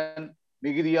உங்கள் பலன்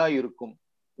மிகுதியாய் இருக்கும்.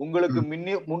 உங்களுக்கு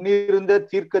முன்னிருந்த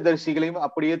தீர்க்கதரிசிகளையும்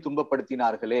அப்படியே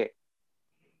துன்பப்படுத்தினார்களே.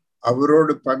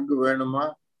 அவரோடு பங்கு வேணுமா?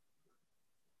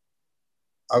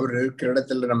 அவர் இருக்கிற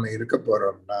இடத்துல நம்ம இருக்க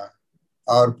போறோம்னா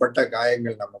அவர் பட்ட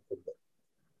காயங்கள் நமக்கு உண்டு.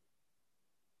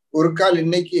 ஒரு கால்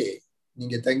இன்னைக்கு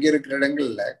நீங்க தங்கி இருக்கிற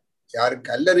இடங்கள்ல யாரும்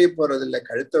கல்லறிய போறதில்லை,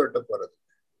 கழுத்தை வெட்ட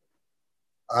போறதில்லை.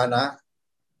 ஆனா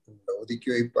உங்களை ஒதுக்கி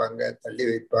வைப்பாங்க, தள்ளி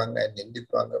வைப்பாங்க,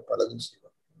 நிந்திப்பாங்க, பலதும்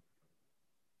செய்வாங்க.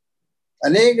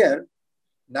 அநேகர்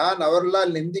நான்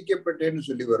அவர்களால் நிந்திக்கப்பட்டேன்னு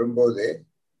சொல்லி வரும்போது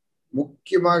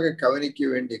முக்கியமாக கவனிக்க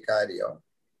வேண்டிய காரியம்,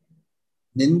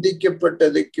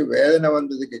 நிந்திக்கப்பட்டதுக்கு வேதனை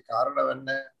வந்ததுக்கு காரணம் என்ன?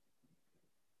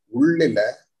 உள்ளில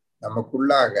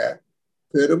நமக்குள்ளாக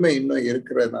பெருமை இன்னும்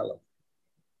இருக்கிறதுனால.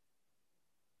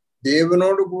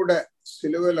 தேவனோடு கூட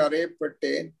சிலுவையில்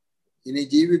அறையப்பட்டேன், இனி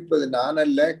ஜீவிப்பது நான்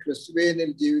அல்ல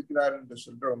கிறிஸ்துவேனில் ஜீவிக்கிறார் என்று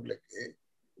சொல்றவங்களுக்கு,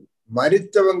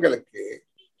 மரித்தவங்களுக்கு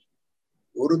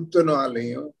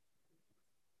ஒருத்தனாலையும்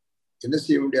என்ன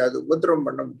செய்ய முடியாது, உபத்திரவம்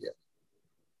பண்ண முடியாது,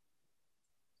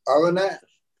 அவனை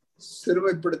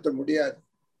சிறுமைப்படுத்த முடியாது,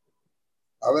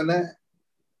 அவனை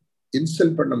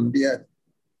இன்சல்ட் பண்ண முடியாது.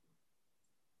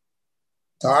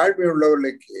 தாழ்மை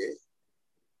உள்ளவர்களுக்கு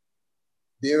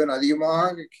தேவன்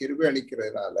அதிகமாக கிருபை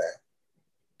அளிக்கிறதுனால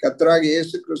கர்த்தராகிய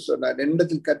இயேசு கிறிஸ்து நான்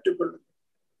என்னிடத்தில் கற்றுக்கொள்ளும்,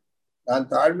 நான்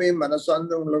தாழ்மையும்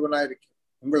மனசார்ந்த உள்ளவனா இருக்கேன்,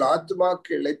 உங்கள்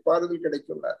ஆத்மாவுக்கு இளைப்பாறுதல்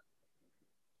கிடைக்கும்.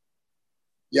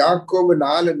 யாக்கோபு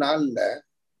 4:4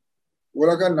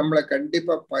 உலகம் நம்மளை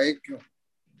கண்டிப்பா பயக்கும்.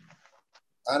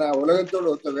 ஆனா உலகத்தோட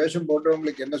ஒத்த வேஷம்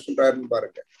போட்டவங்களுக்கு என்ன சொல்றாருன்னு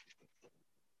பாருங்க.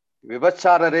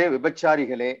 விபச்சாரரே,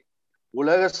 விபச்சாரிகளே,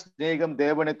 உலக சிநேகம்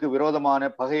தேவனுக்கு விரோதமான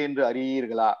பகை என்று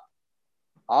அறியீர்களா?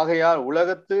 ஆகையால்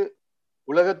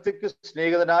உலகத்துக்கு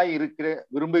சிநேகிதனாய் இருக்கிற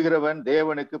விரும்புகிறவன்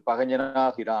தேவனுக்கு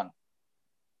பகைஞனாகிறான்.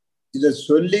 இத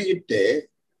சொல்லிக்கிட்டு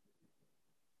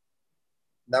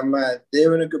நம்ம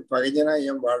தேவனுக்கு பகைஞனா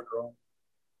ஏன் வாழ்றோம்?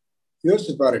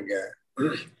 யோசிச்சு பாருங்க.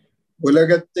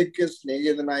 உலகத்துக்கு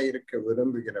சிநேகிதனாய் இருக்க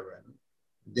விரும்புகிறவன்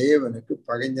தேவனுக்கு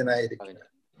பகைஞனாய் இருக்கிறான்.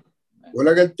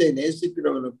 உலகத்தை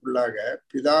நேசிக்கிறவனுக்குள்ளாக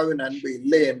பிதாவின் அன்பு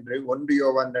இல்லை என்று 1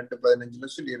 யோவான் 2:15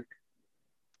 சொல்லியிருக்கு.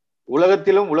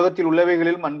 உலகத்தில்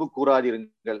உள்ளவைகளிலும் அன்பு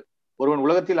கூறாதிருங்கள். ஒருவன்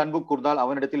உலகத்தில் அன்பு கூர்ந்தால்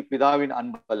அவனிடத்தில் பிதாவின்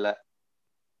அன்பு அல்ல.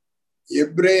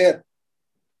 எபிரேயர்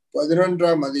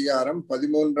 11ஆம் அதிகாரம்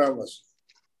 13ஆம் வசனம்.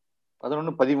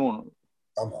 11:13.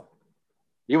 ஆமா.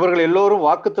 இவர்கள் எல்லோரும்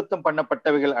வாக்குத்தத்தம்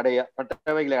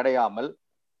பட்டவைகளை அடையாமல்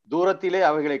தூரத்திலே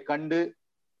அவைகளை கண்டு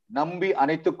நம்பி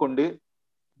அணைத்துக் கொண்டு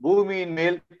பூமியின்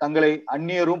மேல் தங்களை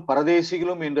அந்நியரும்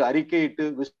பரதேசிகளும் என்று அறிக்கையிட்டு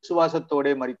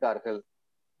விசுவாசத்தோட மரித்தார்கள்.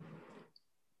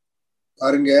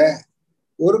 பாருங்க,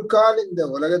 ஒரு கால் இந்த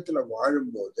உலகத்துல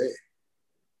வாழும்போது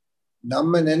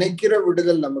நம்ம நினைக்கிற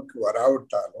விடுதல் நமக்கு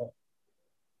வராவிட்டாலும்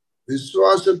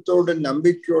விசுவாசத்தோடும்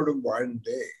நம்பிக்கையோடும்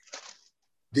வாழ்ந்து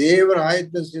தேவன்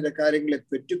ஆயத்தம் செய்த காரியங்களை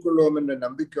பெற்றுக்கொள்வோம் என்ற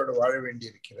நம்பிக்கையோடு வாழ வேண்டி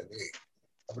இருக்கிறது.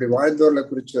 அப்படி வாழ்ந்தவர்களை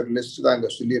குறிச்சு ஒரு லிஸ்ட் தான் அங்க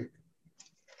சொல்லியிருக்கு.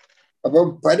 அப்போ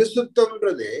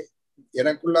பரிசுத்தம்ன்றது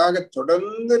எனக்குள்ளாக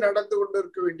தொடர்ந்து நடந்து கொண்டு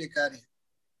இருக்க வேண்டிய காரியம்.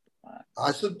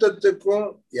 அசுத்தத்துக்கும்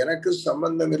எனக்கு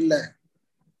சம்பந்தம் இல்லை.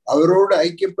 அவரோடு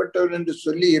ஐக்கியப்பட்டவன் என்று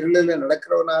சொல்லி இருளில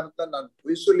நடக்கிறவனாகத்தான் நான்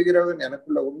பொய் சொல்லுகிறவன்,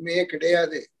 எனக்குள்ள உண்மையே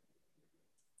கிடையாது.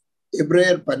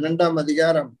 எபிரேயர் 12ஆம்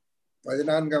அதிகாரம்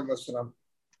 14ஆம் வசனம்.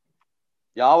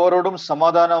 யாவரோடும்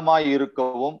சமாதானமாய்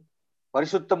இருக்கவும்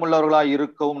பரிசுத்தம் உள்ளவர்களாய்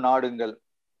இருக்கவும் நாடுங்கள்.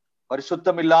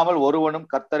 பரிசுத்தம் இல்லாமல் ஒருவனும்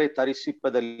கர்த்தரை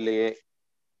தரிசிப்பதில்லையே.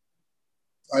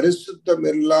 பரிசுத்தம்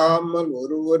இல்லாமல்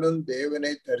ஒருவனும்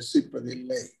தேவனை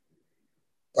தரிசிப்பதில்லை.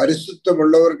 பரிசுத்தம்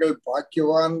உள்ளவர்கள்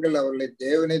பாக்கியவான்கள், அவர்களை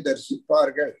தேவனை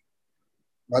தரிசிப்பார்கள்.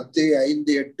 மத்தேயு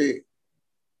 5:8.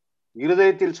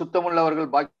 இருதயத்தில் சுத்தமுள்ளவர்கள்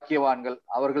பாக்கியவான்கள்,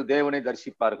 அவர்கள் தேவனை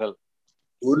தரிசிப்பார்கள்.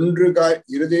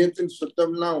 இருதயத்தில்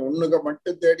சுத்தம்னா ஒண்ணுக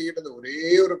மட்டும் தேடுகிறது, ஒரே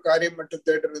ஒரு காரியம் மட்டும்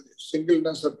தேடுறது,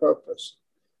 சிங்கிள்னஸ் ஆஃப் பர்பஸ்.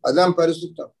 அதான்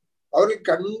பரிசுத்தம். அவர்கள்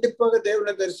கண்டிப்பாக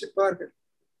தேவனை தரிசிப்பார்கள்.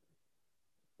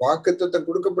 வாக்குத்தத்தம்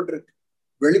கொடுக்கப்பட்டிருக்கு.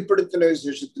 வெளிப்படுத்தின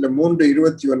விசேஷத்துல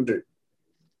 3:21.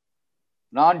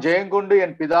 நான் ஜெயங்கொண்டு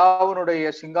என் பிதாவினுடைய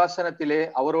சிங்காசனத்திலே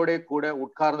அவரோட கூட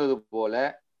உட்கார்ந்தது போல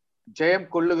ஜெயம்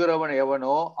கொள்ளுகிறவன்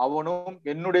எவனோ அவனும்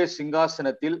என்னுடைய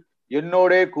சிங்காசனத்தில்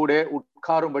என்னோட கூட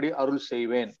உட்காரும்படி அருள்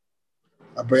செய்வேன்.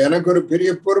 அப்ப எனக்கு ஒரு பெரிய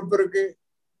பொறுப்பு இருக்கு.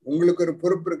 உங்களுக்கு ஒரு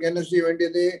பொறுப்பு இருக்கு. என்ன செய்ய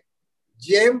வேண்டியது?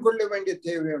 ஜெயம் கொள்ள வேண்டிய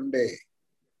தேவை உண்டு.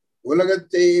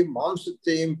 உலகத்தையும்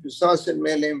மாம்சத்தையும் பிசாசின்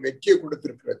மேலையும் வெற்றியை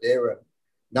கொடுத்திருக்கிற தேவன்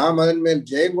நாம் அதன் மேல்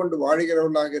ஜெயம் கொண்டு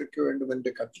வாழ்கிறவர்களாக இருக்க வேண்டும்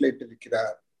என்று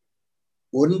கட்டளையிட்டிருக்கிறார்.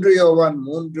 1 யோவான்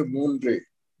 3:3.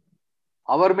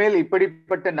 அவர் மேல்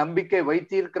இப்படிப்பட்ட நம்பிக்கை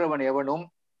வைத்திருக்கிறவன் எவனும்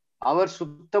அவர்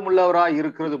சுத்தமுள்ளவராய்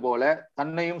இருக்கிறது போல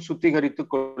தன்னையும்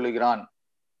சுத்திகரித்துக் கொள்ளுகிறான்.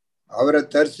 அவரை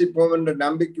தரிசிப்போம் என்ற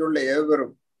நம்பிக்கையுள்ள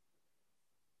எவரும்,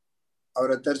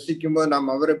 அவரை தரிசிக்கும் போது நாம்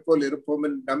அவரை போல் இருப்போம்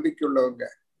என்று நம்பிக்கையுள்ளவங்க,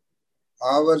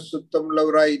 அவர்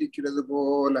சுத்தமுள்ளவராய் இருக்கிறது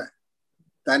போல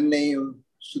தன்னையும்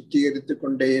சுத்திகரித்துக்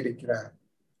கொண்டே இருக்கிறார்.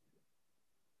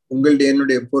 உங்களுடைய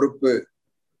என்னுடைய பொறுப்பு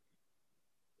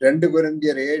 2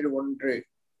 கொரிந்தியர் 7:1.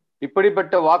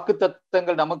 இப்படிப்பட்ட வாக்கு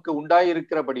தத்தங்கள் நமக்கு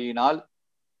உண்டாயிருக்கிறபடியினால்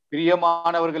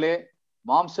பிரியமானவர்களே,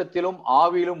 மாம்சத்திலும்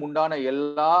ஆவியிலும் உண்டான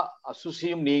எல்லா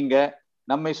அசுசியும் நீங்க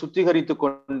நம்மை சுத்திகரித்துக்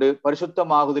கொண்டு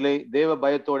பரிசுத்தமாகுதலை தேவ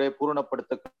பயத்தோட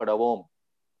பூரணப்படுத்த கடவோம்.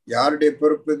 யாருடைய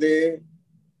பொறுப்பு இது?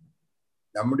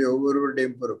 நம்முடைய ஒவ்வொருவருடைய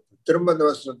பொறுப்பு. திரும்ப அந்த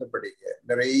வசனத்தை படிக்க.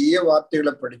 நிறைய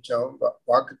வார்த்தைகளை படிச்சோம்,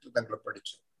 வாக்கு தத்தங்களை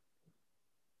படிச்சோம்.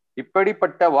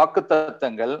 இப்படிப்பட்ட வாக்கு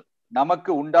தத்தங்கள்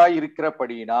நமக்கு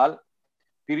உண்டாயிருக்கிறபடியினால்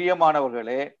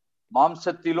பிரியமானவர்களே,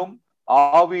 மாம்சத்திலும்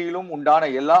ஆவியிலும் உண்டான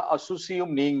எல்லா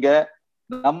அசுசியும் நீங்க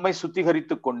நம்மை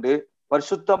சுத்திகரித்துக் கொண்டு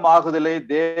பரிசுத்தமாகுதலை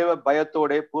தேவ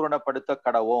பயத்தோட பூரணப்படுத்த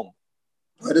கடவோம்.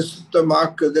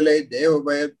 பரிசுத்தமாக்குதலை தேவ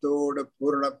பயத்தோட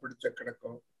பூரணப்படுத்த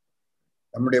கிடக்கும்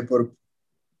நம்முடைய பொறுப்பு.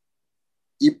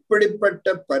 இப்படிப்பட்ட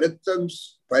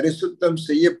பரிசுத்தம்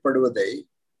செய்யப்படுவதை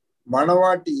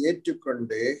மணவாட்டி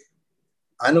ஏற்றுக்கொண்டு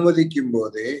அனுமதிக்கும்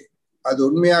போது, அது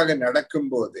உண்மையாக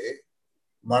நடக்கும் போது,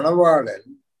 மணவாளன்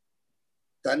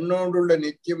தன்னோடுள்ள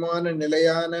நித்தியமான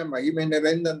நிலையான மகிமை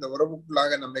நிறைந்த அந்த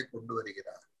உறவுக்குள்ளாக நம்மை கொண்டு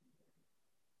வருகிறார்.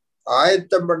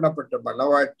 ஆயத்தம் பண்ணப்பட்ட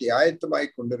மணவாட்டி ஆயத்தமாய்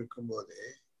கொண்டிருக்கும் போது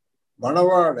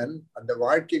மணவாளன் அந்த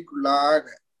வாழ்க்கைக்குள்ளாக,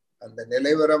 அந்த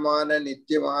நிலைவரமான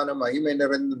நித்தியமான மகிமை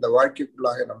நிறைந்த அந்த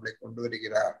வாழ்க்கைக்குள்ளாக நம்மளை கொண்டு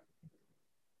வருகிறார்.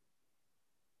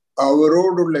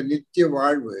 அவரோடுள்ள நித்திய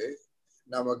வாழ்வு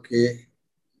நமக்கு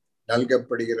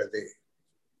நல்கப்படுகிறது.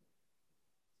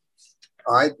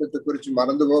 ஆயத்தத்தை குறித்து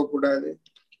மறந்து போகக்கூடாது.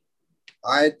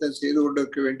 ஆயத்தம் செய்து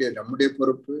கொண்டிருக்க வேண்டிய நம்முடைய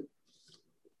பொறுப்பு.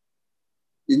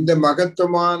 இந்த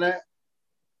மகத்துவமான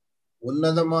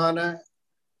உன்னதமான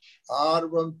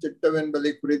ஆர்வம் திட்டம்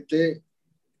என்பதை குறித்து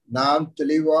நாம்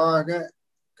தெளிவாக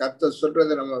கர்த்தர்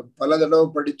சொல்றதை நம்ம பல தடவை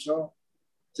படிச்சோம்.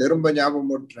 திரும்ப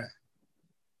ஞாபகம் ஊட்டுறேன்.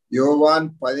 யோவான்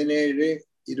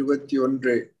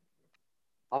 17:21.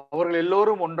 அவர்கள்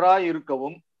எல்லோரும் ஒன்றாய்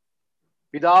இருக்கவும்,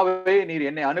 பிதாவே, நீர்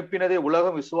என்னை அனுப்பினதை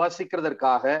உலகம்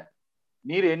விசுவாசிக்கிறதற்காக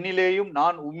நீர் என்னிலேயும்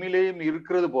நான் உம்மிலேயும்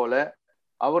இருக்கிறது போல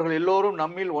அவர்கள் எல்லோரும்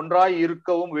நம்மில் ஒன்றாய்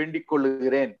இருக்கவும் வேண்டிக்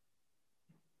கொள்ளுகிறேன்.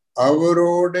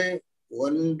 அவரோடு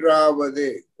ஒன்றாவது,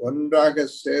 ஒன்றாக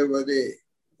சேர்வது,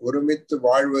 ஒருமித்து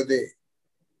வாழ்வது.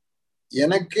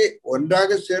 எனக்கு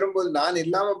ஒன்றாக சேரும்போது நான்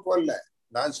இல்லாம போல,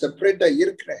 நான் செப்பரேட்டா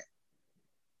இருக்கிறேன்.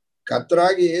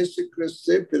 கர்த்தராகிய இயேசு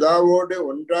கிறிஸ்து பிதாவோடு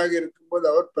ஒன்றாக இருக்கும்போது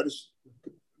அவர்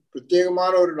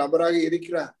பிரத்யேகமான ஒரு நபராக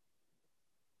இருக்கிறார்.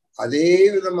 அதே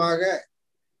விதமாக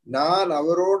நான்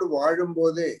அவரோடு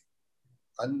வாழும்போது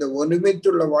அந்த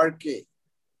ஒருமித்துள்ள வாழ்க்கை,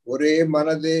 ஒரே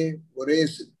மனது, ஒரே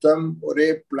சித்தம், ஒரே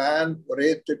பிளான், ஒரே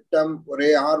திட்டம், ஒரே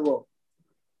ஆர்வம்,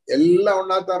 எல்லாம்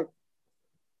ஒன்னாதான் இருக்கும்.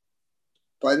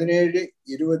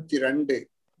 17:22.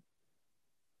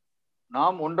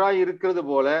 நாம் ஒன்றாய் இருக்கிறது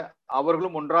போல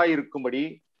அவர்களும் ஒன்றாய் இருக்கும்படி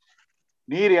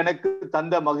நீர் எனக்கு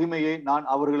தந்த மகிமையை நான்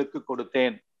அவர்களுக்கு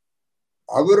கொடுத்தேன்.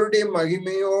 அவருடைய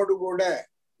மகிமையோடு கூட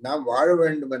நாம் வாழ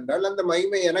வேண்டும் என்றால் அந்த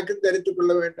மகிமை எனக்கு தெரிந்து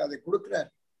கொள்ள வேண்டும். அதை கொடுக்கிறார்.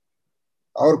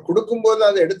 அவர் கொடுக்கும் போது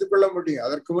அதை எடுத்துக்கொள்ள முடியும்.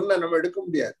 அதற்கு முன்ன நம்ம எடுக்க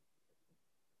முடியாது.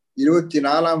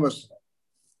 24ஆம் வசனம்.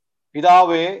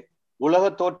 பிதாவே, உலக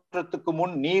தோற்றத்துக்கு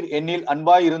முன் நீர் என்னில்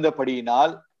அன்பாய்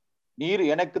இருந்தபடியினால் நீர்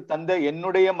எனக்கு தந்த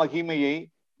என்னுடைய மகிமையை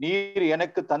நீர்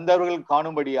எனக்கு தந்தவர்கள்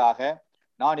காணும்படியாக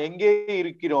நான் எங்கே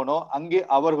இருக்கிறோனோ அங்கே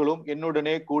அவர்களும்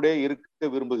என்னுடனே கூட இருக்க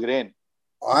விரும்புகிறேன்.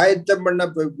 ஆயத்தம் பண்ண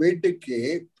வீட்டுக்கு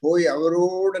போய்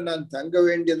அவரோடு நான் தங்க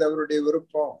வேண்டியது அவருடைய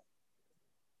விருப்பம்.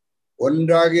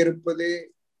 ஒன்றாக இருப்பது,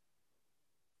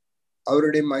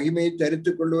 அவருடைய மகிமையை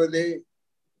தரித்துக் கொள்வது,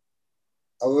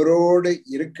 அவரோடு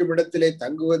இருக்கும் இடத்திலே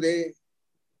தங்குவது.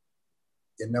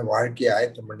 என்ன வாழ்க்கையை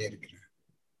ஆயத்தம் பண்ணி இருக்கிறார்.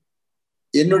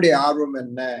 என்னுடைய ஆர்வம்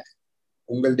என்ன?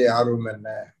 உங்களுடைய ஆர்வம் என்ன?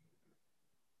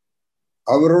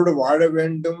 அவரோடு வாழ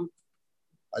வேண்டும்.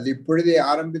 அது இப்பொழுதே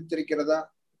ஆரம்பித்திருக்கிறதா?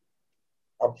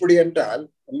 அப்படி என்றால்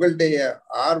உங்களுடைய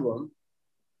ஆர்வம்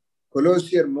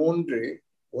கொலோசியர்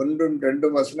 3:1-2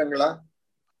 வசனங்களா?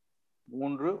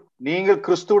 3. நீங்கள்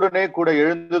கிறிஸ்துவுடனே கூட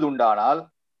எழுந்தது உண்டானால்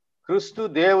கிறிஸ்து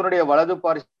தேவனுடைய வலது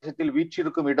பாரிசத்தில்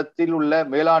வீற்றிருக்கும் இடத்தில் உள்ள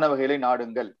மேலானவைகளை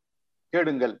நாடுங்கள்,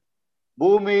 கேடுங்கள்.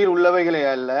 பூமியில் உள்ளவைகளை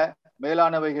அல்ல,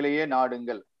 மேலானவைகளையே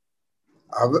நாடுங்கள்.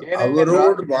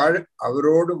 அவரோடு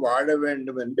வாழ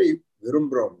வேண்டும் என்று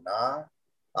விரும்புறோம்னா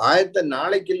ஆயத்த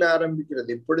நாளைக்கு இல்ல ஆரம்பிக்கிறது,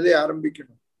 இப்பொழுதே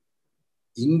ஆரம்பிக்கணும்.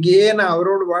 இங்கேயே நான்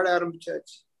அவரோடு வாழ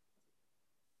ஆரம்பிச்சாச்சு.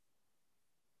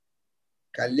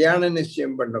 கல்யாண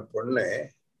நிச்சயம் பண்ண பொண்ணு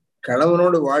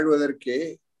கணவனோடு வாழ்வதற்கு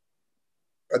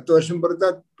 10 வருஷம் பொறுத்தா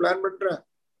பிளான் பண்ற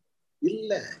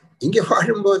இல்ல, இங்க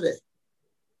வாழும்போதே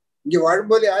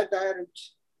ஆயத்த ஆரம்பிச்சு.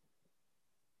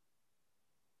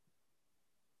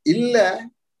 இல்ல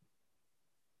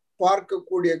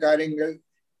பார்க்கக்கூடிய காரியங்கள்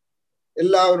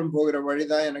எல்லாரும் போகிற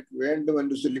வழிதான் எனக்கு வேண்டும்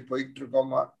என்று சொல்லி போயிட்டு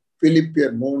இருக்கோமா?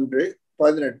 பிலிப்பியர்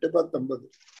 3:18-19.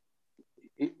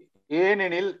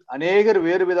 ஏனெனில் அநேகர்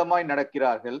வேறு விதமாய்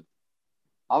நடக்கிறார்கள்,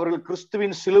 அவர்கள்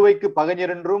கிறிஸ்துவின் சிலுவைக்கு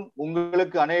பகைஞர் என்றும்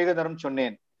உங்களுக்கு அநேக தரம்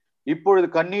சொன்னேன். இப்பொழுது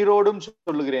கண்ணீரோடும்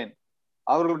சொல்லுகிறேன்,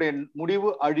 அவர்களுடைய முடிவு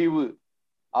அழிவு,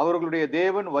 அவர்களுடைய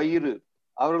தேவன் வயிறு,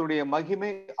 அவர்களுடைய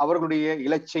மகிமை அவர்களுடைய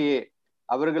இலச்சையே.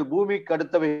 அவர்கள் பூமிக்கு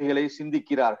அடுத்தவைகளை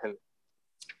சிந்திக்கிறார்கள்.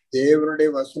 தேவனுடைய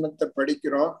வசனத்தை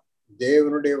படிக்கிறோம்.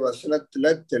 தேவனுடைய வசனத்துல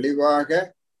தெளிவாக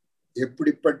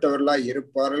எப்படிப்பட்டவர்களா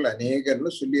இருப்பார்கள்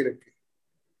அநேகர்னு சொல்லி இருக்கு.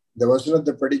 இந்த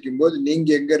வசனத்தை படிக்கும்போது நீங்க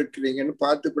எங்க இருக்கிறீங்கன்னு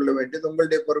பார்த்து கொள்ள வேண்டியது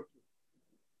உங்களுடைய பொறுப்பு.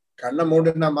 கண்ணை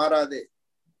மூடுனா மாறாதே,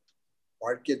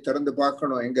 வாழ்க்கையை திறந்து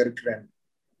பார்க்கணும் எங்க இருக்கிறேன்.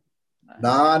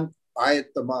 நான்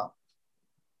ஆயத்தமா?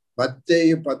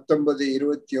 மத்தேயு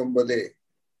 19:29.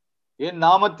 என்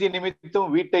நாமத்தின் நிமித்தம்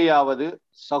வீட்டையாவது,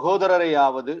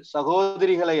 சகோதரரையாவது,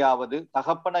 சகோதரிகளையாவது,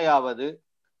 தகப்பனையாவது,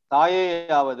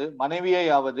 தாயையாவது,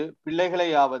 மனைவியையாவது,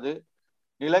 பிள்ளைகளையாவது,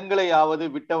 நிலங்களையாவது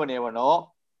விட்டவன் எவனோ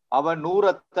அவன்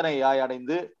 100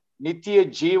 அடைந்து நித்திய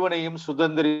ஜீவனையும்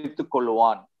சுதந்திரித்துக்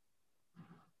கொள்ளுவான்.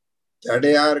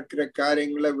 தடையா இருக்கிற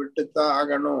காரியங்களை விட்டுத்தான்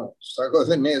ஆகணும்.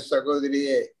 சகோதரனே,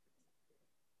 சகோதரியே,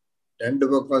 2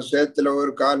 பக்கம் சேத்துல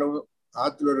ஒரு காலும்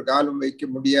ஆத்துல ஒரு காலும் வைக்க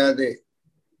முடியாது.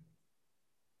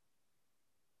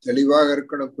 தெளிவாக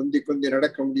இருக்கணும், குந்தி குந்தி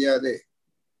நடக்க முடியாது.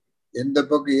 எந்த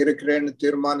பக்கம் இருக்கிறேன்னு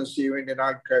தீர்மானம் செய்ய வேண்டிய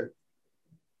நாட்கள்.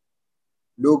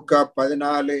 லூக்கா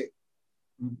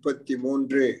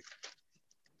 14:33.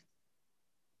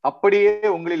 அப்படியே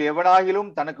உங்களில்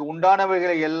எவனாகிலும் தனக்கு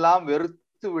உண்டானவைகளை எல்லாம்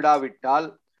வெறுத்து விடாவிட்டால்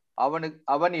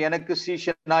அவன் எனக்கு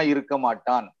சீஷனாய் இருக்க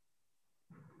மாட்டான்.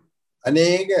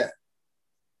 அநேக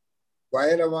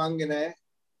வயலை வாங்கின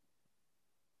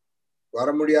வர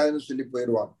முடியாதுன்னு சொல்லி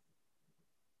போயிடுவாங்க.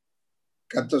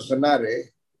 கர்த்தர் சொன்னாரு,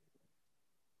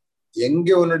 எங்க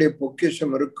உன்னுடைய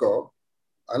பொக்கிஷம் இருக்கோ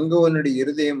அங்க உன்னுடைய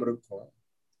இருதயம் இருக்கும்,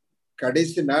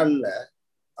 கடைசி நாள்ல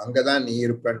அங்கதான் நீ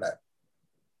இருப்ப.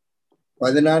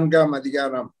 14ஆம்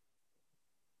அதிகாரம்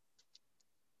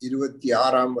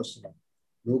 26ஆம் வசனம்.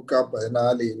 லூக்கா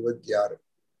 14:26.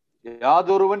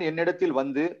 யாதொருவன் என்னிடத்தில்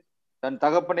வந்து தன்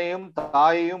தகப்பனையும்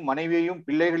தாயையும் மனைவியையும்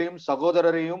பிள்ளைகளையும்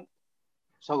சகோதரரையும்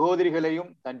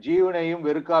சகோதரிகளையும் தன் ஜீவனையும்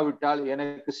வெறுக்காவிட்டால்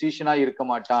எனக்கு சீஷனாய் இருக்க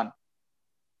மாட்டான்.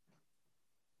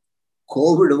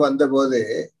 கோவிட் வந்த போது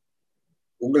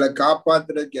உங்களை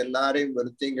காப்பாத்துறதுக்கு எல்லாரையும்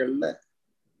வெறுத்தீங்கல்ல.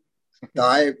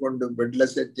 தாயை கொண்டு பெட்ல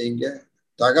சேர்த்தீங்க,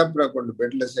 தகப்பனை கொண்டு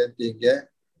பெட்ல சேர்த்தீங்க,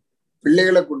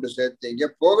 பிள்ளைகளை கொண்டு சேர்த்தீங்க,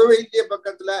 போகவே இல்லையே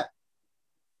பக்கத்துல.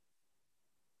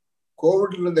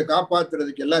 கோவிட்ல இருந்து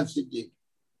காப்பாத்துறதுக்கு எல்லாம் செஞ்சீங்க.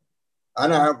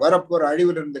 ஆனா வரப்போற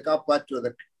அழிவுல இருந்து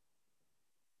காப்பாற்றுவதற்கு,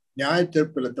 நியாய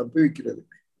தீர்ப்புல தப்பி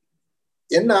வைக்கிறதுக்கு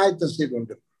என்ன ஆயத்தம் செய்து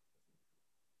கொண்டு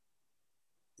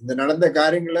இந்த நடந்த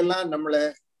காரியங்கள் எல்லாம் நம்மள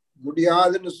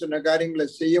முடியாதுன்னு சொன்ன காரியங்களை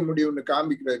செய்ய முடியும்னு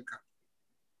காமிக்கிறதுக்கா?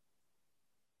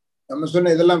 நம்ம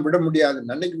சொன்ன இதெல்லாம் விட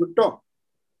முடியாதுன்னு அன்னைக்கு விட்டோம்,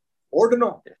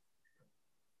 ஓடணும்.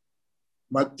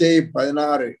 மத்தேயு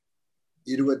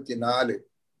 16:24.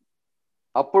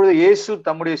 அப்பொழுது இயேசு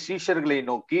தம்முடைய சீஷர்களை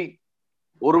நோக்கி,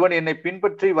 ஒருவன் என்னை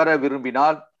பின்பற்றி வர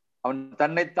விரும்பினால் அவன்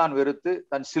தன்னைத்தான் வெறுத்து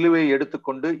தன் சிலுவையை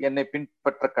எடுத்துக்கொண்டு என்னை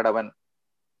பின்பற்ற கடவன்.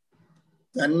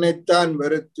 தன்னைத்தான்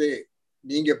வெறுத்து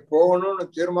நீங்க போகணும்னு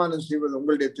தீர்மானம் செய்வது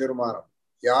உங்களுடைய தீர்மானம்,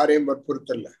 யாரையும்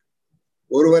வற்புறுத்தல்ல.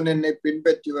 ஒருவன் என்னை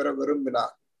பின்பற்றி வர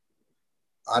விரும்பினார்.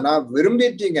 ஆனா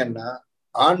விரும்பிட்டீங்கன்னா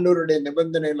ஆண்டவருடைய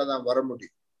நிபந்தனையில தான் வர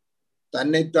முடியும்.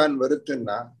 தன்னைத்தான்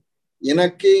வெறுத்துன்னா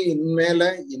எனக்கு இன்மேல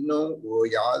இன்னும்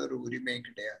யாதொரு உரிமையும்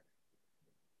கிடையாது.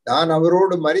 நான்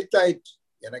அவரோடு மரித்தாயிற்று,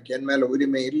 எனக்கு என் மேல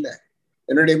உரிமை இல்லை.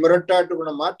 என்னுடைய முரட்டாட்டு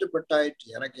குணம் மாற்றப்பட்டாயிற்று,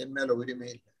 எனக்கு என் மேல உரிமை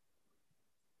இல்லை.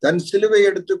 தன் சிலுவை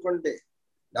எடுத்துக்கொண்டு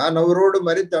நான் அவரோடு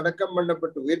மரித்து அடக்கம்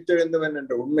பண்ணப்பட்டு உயிர்த்தெழுந்தவன்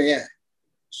என்ற உண்மையை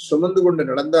சுமந்து கொண்டு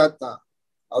நடந்தாதான்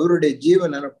அவருடைய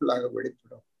ஜீவன் எனக்குள்ளாக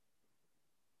வெளிப்படும்.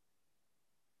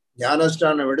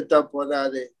 ஞானஸ்தானம் எடுத்தா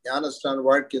போதாது, ஞானஸ்தான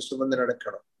வாழ்க்கையை சுமந்து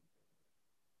நடக்கணும்.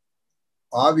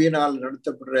 ஆவியினால்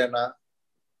நடத்தப்படுறேனா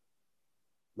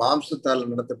மாம்சத்தால்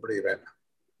நடத்தப்படுகிறேன்.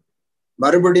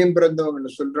 மறுபடியும்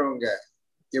பிறந்தவங்கன்னு சொல்றவங்க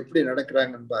எப்படி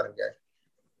நடக்கிறாங்கன்னு பாருங்க.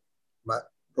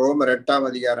 ரோமர் 8ஆம்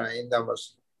அதிகாரம் 5ஆம்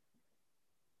வசனம்.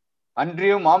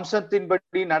 அன்றியும்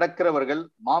மாம்சத்தின்படி நடக்கிறவர்கள்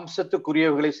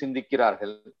மாம்சத்துக்குரியவைகளை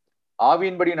சிந்திக்கிறார்கள்,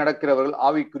 ஆவியின்படி நடக்கிறவர்கள்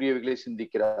ஆவிக்குரியவைகளை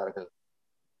சிந்திக்கிறார்கள்.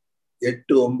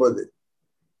 8:9.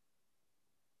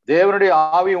 தேவனுடைய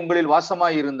ஆவி உங்களில்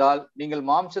வாசமாய் இருந்தால் நீங்கள்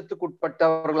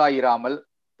மாம்சத்துக்குட்பட்டவர்களாயிராமல்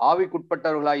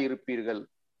ஆவிக்குட்பட்டவர்களாய் இருப்பீர்கள்.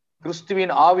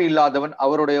 கிறிஸ்துவின் ஆவி இல்லாதவன்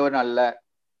அவருடையவன் அல்ல.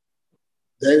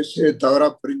 தயவுசெய்து தவறா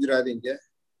புரிஞ்சிடாதீங்க.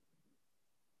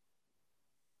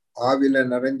 ஆவில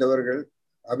நிறைந்தவர்கள்,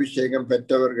 அபிஷேகம்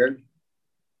பெற்றவர்கள்,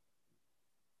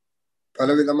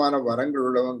 பலவிதமான வரங்கள்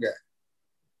உள்ளவங்க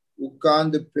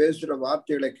உட்கார்ந்து பேசுற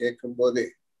வார்த்தைகளை கேட்கும் போது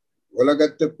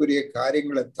உலகத்துக்குரிய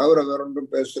காரியங்களை தவிர வேற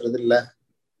ஒன்றும் பேசுறது இல்ல.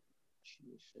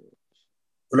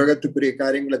 உலகத்துக்குரிய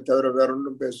காரியங்களை தவிர வேற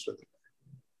ஒன்றும் பேசுறது இல்லை.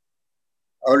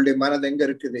 அவளுடைய மனது எங்க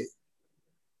இருக்குது?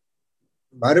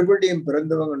 மறுபடியும்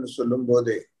பிறந்தவங்கன்னு சொல்லும்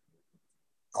போது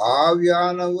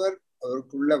ஆவியானவர்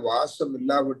அவருக்குள்ள வாசம்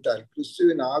இல்லாவிட்டால்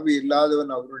கிறிஸ்துவின் ஆவி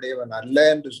இல்லாதவன் அவருடையவன் அல்ல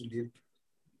என்று சொல்லியிருக்கு.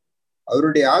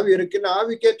 அவருடைய ஆவி இருக்குன்னு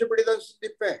ஆவிக்கு ஏற்றபடிதான்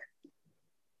சிந்திப்பேன்,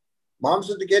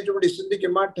 மாம்சத்துக்கு ஏற்றபடி சிந்திக்க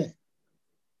மாட்டேன்.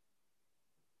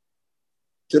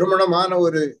 திருமணமான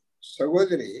ஒரு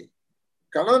சகோதரி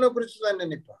கணவனை குறிச்சுதான்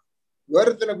நினைப்பான்,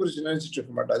 வேறத்தனை குறிச்சு நினைச்சிட்டு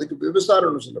இருக்க மாட்டான். அதுக்கு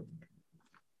விபசாரம்னு சொல்லப்பட்ட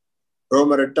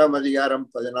ரோமர் 8ஆம் அதிகாரம்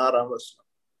 16ஆம் வசனம்.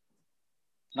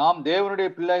 நாம் தேவனுடைய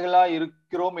பிள்ளைகளாய்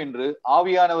இருக்கிறோம் என்று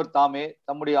ஆவியானவர் தாமே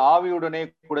தம்முடைய ஆவியுடனே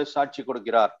கூட சாட்சி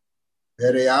கொடுக்கிறார்.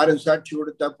 வேற யாரும் சாட்சி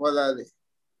கொடுத்தா போதாது.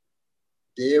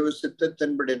 தேவ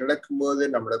சித்தத்தின்படி நடக்கும்போது,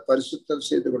 நம்மளை பரிசுத்தம்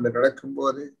செய்து கொண்டு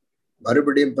நடக்கும்போது,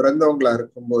 மறுபடியும் பிறந்தவங்களா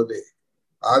இருக்கும்போது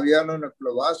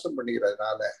ஆவியானவனுக்குள்ள வாசம்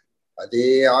பண்ணுகிறதுனால அதே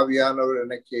ஆவியானவர்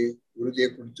எனக்கு உறுதியை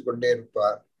கொடுத்து கொண்டே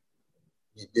இருப்பார்,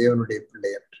 நீ தேவனுடைய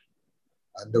பிள்ளை என்று.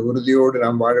 அந்த உறுதியோடு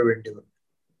நாம் வாழ வேண்டியவர்.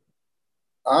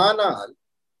 ஆனால்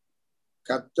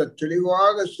கர்த்தர்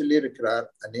தெளிவாக சொல்லியிருக்கிறார்,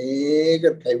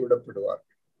 அநேகர் கைவிடப்படுவார்.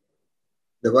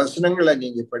 இந்த வசனங்களை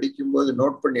நீங்க படிக்கும்போது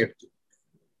நோட் பண்ணி எடுத்து.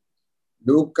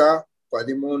 லூக்கா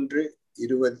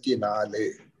 13:24.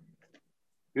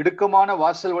 இடுக்கமான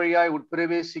வாசல் வழியாய்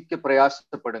உட்பிரவேசிக்க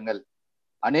பிரயாசப்படுங்கள்.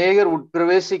 அநேகர்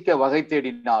உட்பிரவேசிக்க வகை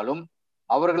தேடினாலும்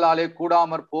அவர்களாலே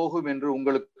கூடாமற் போகும் என்று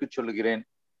உங்களுக்கு சொல்லுகிறேன்.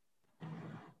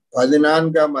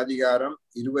 14ஆம் அதிகாரம்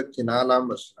 24ஆம்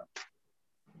வசனம்.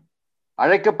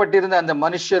 அழைக்கப்பட்டிருந்த அந்த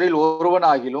மனுஷரில்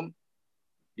ஒருவனாகிலும்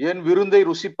என் விருந்தை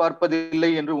ருசி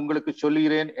பார்ப்பதில்லை என்று உங்களுக்கு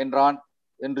சொல்லுகிறேன் என்றான்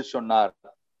என்று சொன்னார்.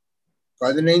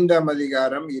 15ஆம்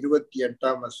அதிகாரம்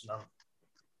 28ஆம் வசனம்.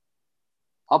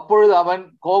 அப்பொழுது அவன்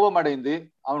கோபமடைந்து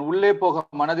அவன் உள்ளே போக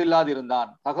மனதில்லாதிருந்தான்.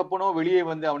 தகப்பனோ வெளியே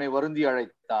வந்து அவனை வருந்தி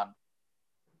அழைத்தான்.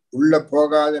 உள்ள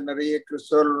போகாத நிறைய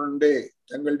கிறிஸ்தவர்கள் உண்டு.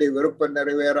 தங்களுடைய விருப்பம்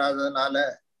நிறைவேறாதனால,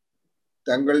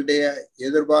 தங்களுடைய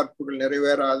எதிர்பார்ப்புகள்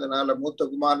நிறைவேறாதனால மூத்த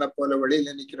குமாரனை போல வெளியில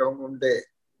நிக்கிறவங்க உண்டு.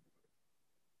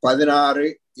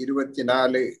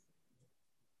 16:24.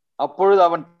 அப்பொழுது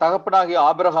அவன் தகப்பனாகிய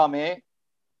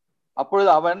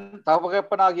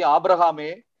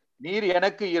ஆபிரகாமே நீர்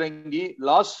எனக்கு இறங்கி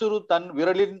லாசரு தன்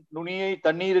விரலின் நுனியை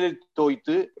தண்ணீரில்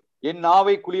தோய்த்து என்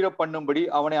நாவை குளிர பண்ணும்படி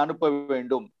அவனை அனுப்ப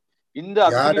வேண்டும். இந்த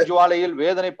அக்னி ஜுவாலையில்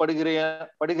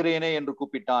வேதனைப்படுகிறேனே என்று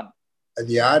கூப்பிட்டான்.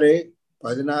 அது யாரு?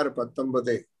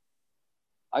 16:19.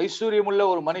 ஐஸ்வர்யமுள்ள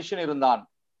ஒரு மனுஷன் இருந்தான்.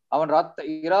 அவன்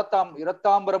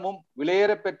இரத்தாம்பரமும்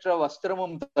விலையேற பெற்ற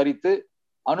வஸ்திரமும் தரித்து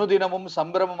அனுதினமும்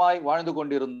சம்பிரமமாய் வாழ்ந்து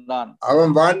கொண்டிருந்தான்.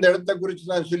 அவன் வாழ்ந்த இடத்தை குறிச்சு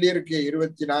தான் சொல்லியிருக்கு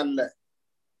 24.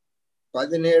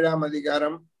 17ஆம்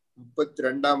அதிகாரம்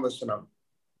 32ஆம் வசனம்.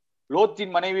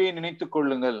 லோத்தின் மனைவியை நினைத்துக்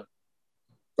கொள்ளுங்கள்.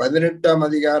 18ஆம்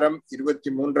அதிகாரம்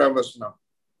 23ஆம் வசனம்.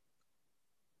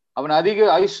 அவன் அதிக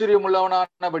ஐஸ்வர்யம்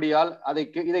உள்ளவனானபடியால்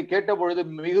இதை கேட்ட பொழுது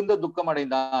மிகுந்த துக்கம்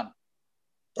அடைந்தான்.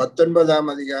 19ஆம்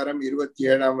அதிகாரம்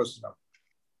 27ஆம் வசனம்.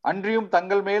 அன்றியும்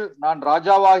தங்கள் மேல் நான்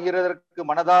ராஜாவாகிறதற்கு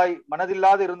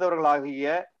மனதில்லாது இருந்தவர்களாகிய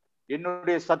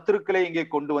என்னுடைய சத்துருக்களை இங்கே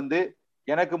கொண்டு வந்து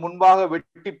எனக்கு முன்பாக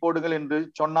வெட்டி போடுங்கள் என்று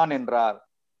சொன்னான் என்றார்.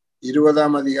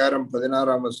 20ஆம் அதிகாரம்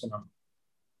 16ஆம் வசனம்.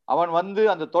 அவன் வந்து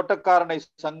அந்த தோட்டக்காரனை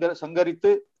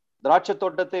சங்கரித்து திராட்சை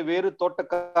தோட்டத்தை வேறு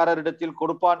தோட்டக்காரரிடத்தில்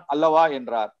கொடுப்பான் அல்லவா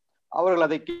என்றார். அவர்கள்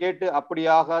அதை கேட்டு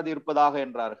அப்படியாகாது இருப்பதாக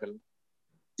என்றார்கள்.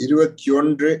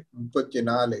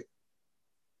 21:34.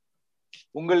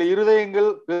 உங்கள் இருதயங்கள்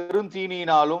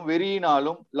பெருந்தீனியினாலும்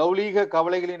வெறியினாலும் லௌலீக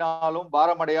கவலைகளினாலும்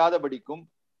பாரமடையாதபடிக்கும்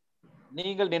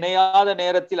நீங்கள் நினையாத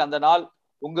நேரத்தில் அந்த நாள்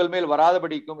உங்கள் மேல்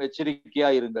வராதபடிக்கும் எச்சரிக்கையா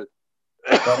இருங்கள்.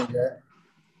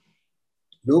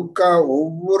 லூக்கா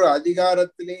ஒவ்வொரு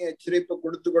அதிகாரத்திலையும் எச்சரிப்பு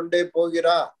கொடுத்து கொண்டே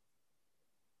போகிறா.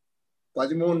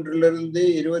 13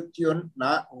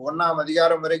 21ஆம்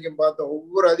அதிகாரம் வரைக்கும் பார்த்த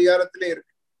ஒவ்வொரு அதிகாரத்திலையும்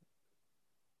இருக்கு.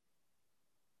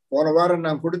 போன வாரம்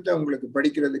நான் கொடுத்தேன் உங்களுக்கு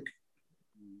படிக்கிறதுக்கு.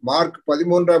 மார்க்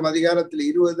 13ஆம் அதிகாரத்தில்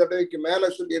 20 தடவைக்கு மேல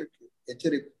சொல்லியிருக்கு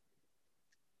எச்சரிப்பு.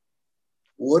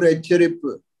 ஒரு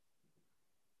எச்சரிப்பு,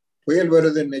 புயல்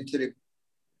வருதுன்னு எச்சரிப்பு,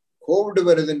 கோவிட்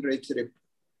வருதுன்ற எச்சரிப்பு,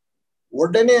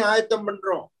 உடனே ஆயத்தம்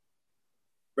பண்றோம்.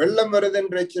 வெள்ளம்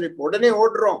வருதுன்ற எச்சரிப்பு, உடனே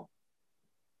ஓடுறோம்.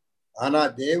 ஆனா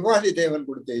தேவாதி தேவன்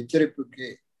கொடுத்த எச்சரிப்புக்கு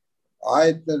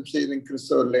ஆயத்தம் செய்த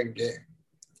கிறிஸ்தவர்ல இங்கே.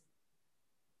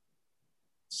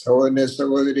 சகோதர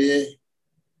சகோதரியே,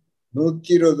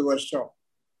 120 வருஷம்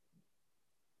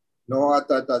நோவா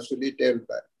தாத்தா சொல்லிட்டே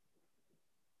இருந்தார்.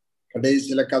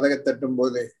 கடைசியில கதகை தட்டும்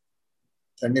போது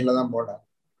தண்ணில தான் போனார்,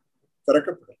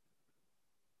 திறக்கப்படும்.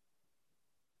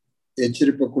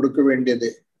 எச்சரிப்பை கொடுக்க வேண்டியது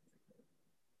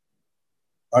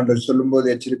ஆண்டவர் சொல்லும் போது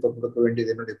எச்சரிப்பை கொடுக்க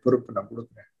வேண்டியது என்னுடைய பொறுப்பு. நான்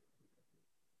கொடுக்குறேன்.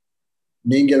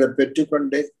 நீங்க அதை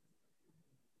பெற்றுக்கொண்டு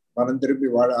மனம் திரும்பி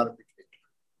வாழ ஆரம்பிக்கிறீங்க.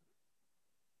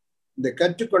 இந்த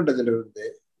கற்றுக்கொண்டதிலிருந்து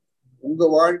உங்க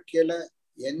வாழ்க்கையில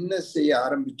என்ன செய்ய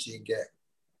ஆரம்பிச்சீங்க?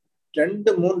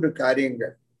 2-3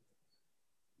 காரியங்கள்.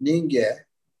 நீங்க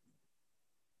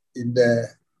இந்த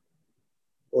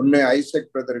ஒண்ணு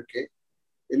ஐசக் பிரதருக்கு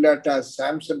இல்லாட்டா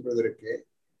சாம்சன் பிரதருக்கு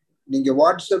நீங்க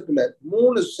வாட்ஸ்அப்ல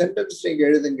 3 சென்டென்ஸ் நீங்க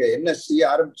எழுதுங்க. என்ன செய்ய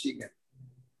ஆரம்பிச்சீங்க?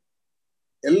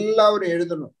 எல்லாரும்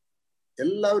எழுதணும்,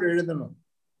 எல்லாரும் எழுதணும்.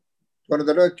 ஒரு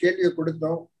தடவை கேள்வியை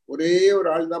கொடுத்தோம், ஒரே ஒரு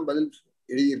ஆள் தான் பதில்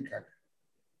எழுதியிருக்காங்க.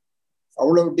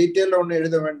 அவ்வளவு டீட்டெயில ஒண்ணு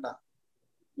எழுத வேண்டாம்,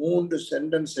 3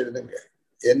 சென்டென்ஸ் எழுதுங்க.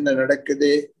 என்ன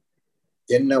நடக்குது,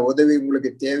 என்ன உதவி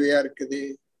உங்களுக்கு தேவையா இருக்குது,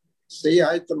 செய்ய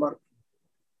ஆயத்தமா இருக்கும்.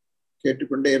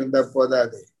 கேட்டுக்கொண்டே இருந்தா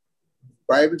போதாது.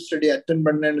 பைபிள் ஸ்டடி அட்டென்ட்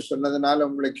பண்ணேன்னு சொன்னதுனால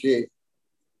உங்களுக்கு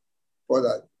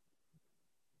போதாது.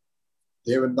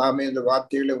 தேவன் தாமே இந்த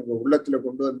வார்த்தைகளை உங்க உள்ளத்துல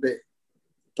கொண்டு வந்து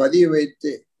பதிய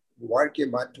வைத்து வாழ்க்கையை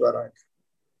மாற்றி வராங்க.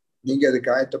 நீங்க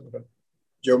அதுக்கு ஆயத்தப்படணும்.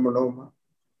 ஜெபமா,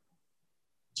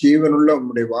 ஜீவனுள்ள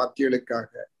உங்களுடைய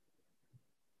வார்த்தைகளுக்காக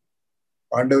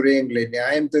ஆண்டவரே, எங்களை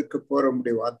நியாயம் தீர்க்க போற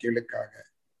உங்களுடைய வார்த்தைகளுக்காக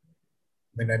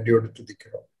நன்றியோடு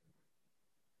துதிக்கிறோம்.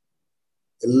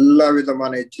 எல்லா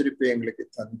விதமான எச்சரிப்பை எங்களுக்கு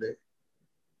தந்து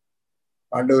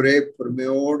ஆண்டவரே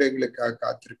பொறுமையோடு எங்களுக்காக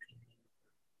காத்திருக்கிறீங்க.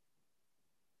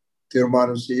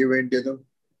 தீர்மானம் செய்ய வேண்டியதும்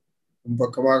உன்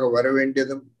பக்கமாக வர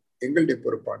வேண்டியதும் எங்களுடைய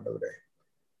பொறுப்பு. ஆண்டவரே,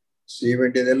 செய்ய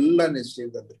வேண்டியதெல்லாம் நீ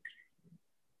செய்து தந்திருக்கிறீங்க.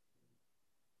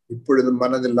 இப்பொழுது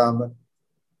மனதில்லாமல்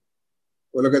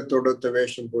உலகத்தோடு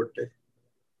வேஷம் போட்டு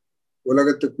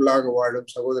உலகத்துக்குள்ளாக வாழும்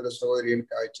சகோதர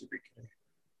சகோதரிகளுக்கு ஆட்சிப்பிக்கிறேன்.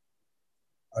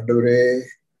 ஆண்டவரே,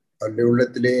 அவருடைய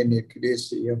உள்ளத்திலே நீர் கிரியை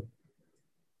செய்யும்,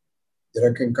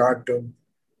 இரக்கம் காட்டும்,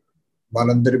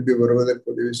 மனம் திரும்பி வருவதற்கு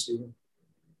உதவி செய்யும்.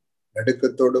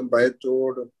 நடுக்கத்தோடும்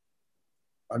பயத்தோடும்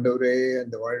ஆண்டவரே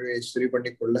அந்த வாழ்வை சரி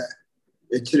பண்ணிக்கொள்ள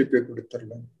எச்சரிப்பை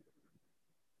கொடுத்துடலாம்.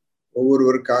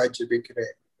 ஒவ்வொருவருக்கு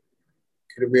ஆட்சிப்பிக்கிறேன்.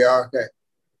 கிருபையாக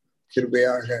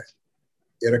கிருபையாக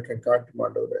இரக்கம் காட்டும்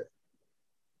ஆண்டவரே.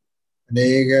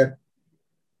 அநேகர்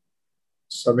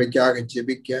சபைக்காக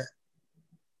ஜெபிக்க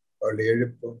அவளை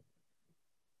எழுப்பும்.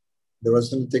 இந்த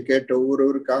வசனத்தை கேட்ட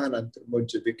ஒவ்வொருவருக்காக நான் திரும்ப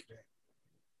ஜெபிக்கிறேன்.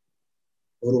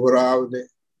 ஒருவராவது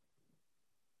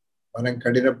மனம்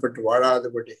கடினப்பட்டு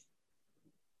வாழாதபடி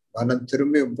மனம்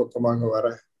திரும்பி உன் பக்கமாக வர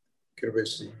கிருபை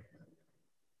செய்யும்.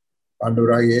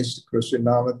 ஆண்டவராக இயேசு கிறிஸ்துவின்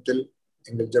நாமத்தில்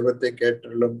எங்கள் ஜெபத்தை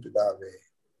கேட்டுள்ளோம் பிதாவே,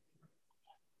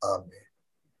 ஆமென்.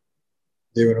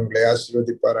 தேவன் உங்களை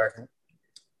ஆசீர்வதிப்பாராக.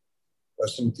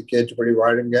 வசனத்துக்கு ஏற்றபடி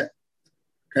வாழுங்க.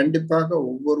 கண்டிப்பாக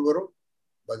ஒவ்வொருவரும்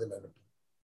பதில் அனுப்பும்.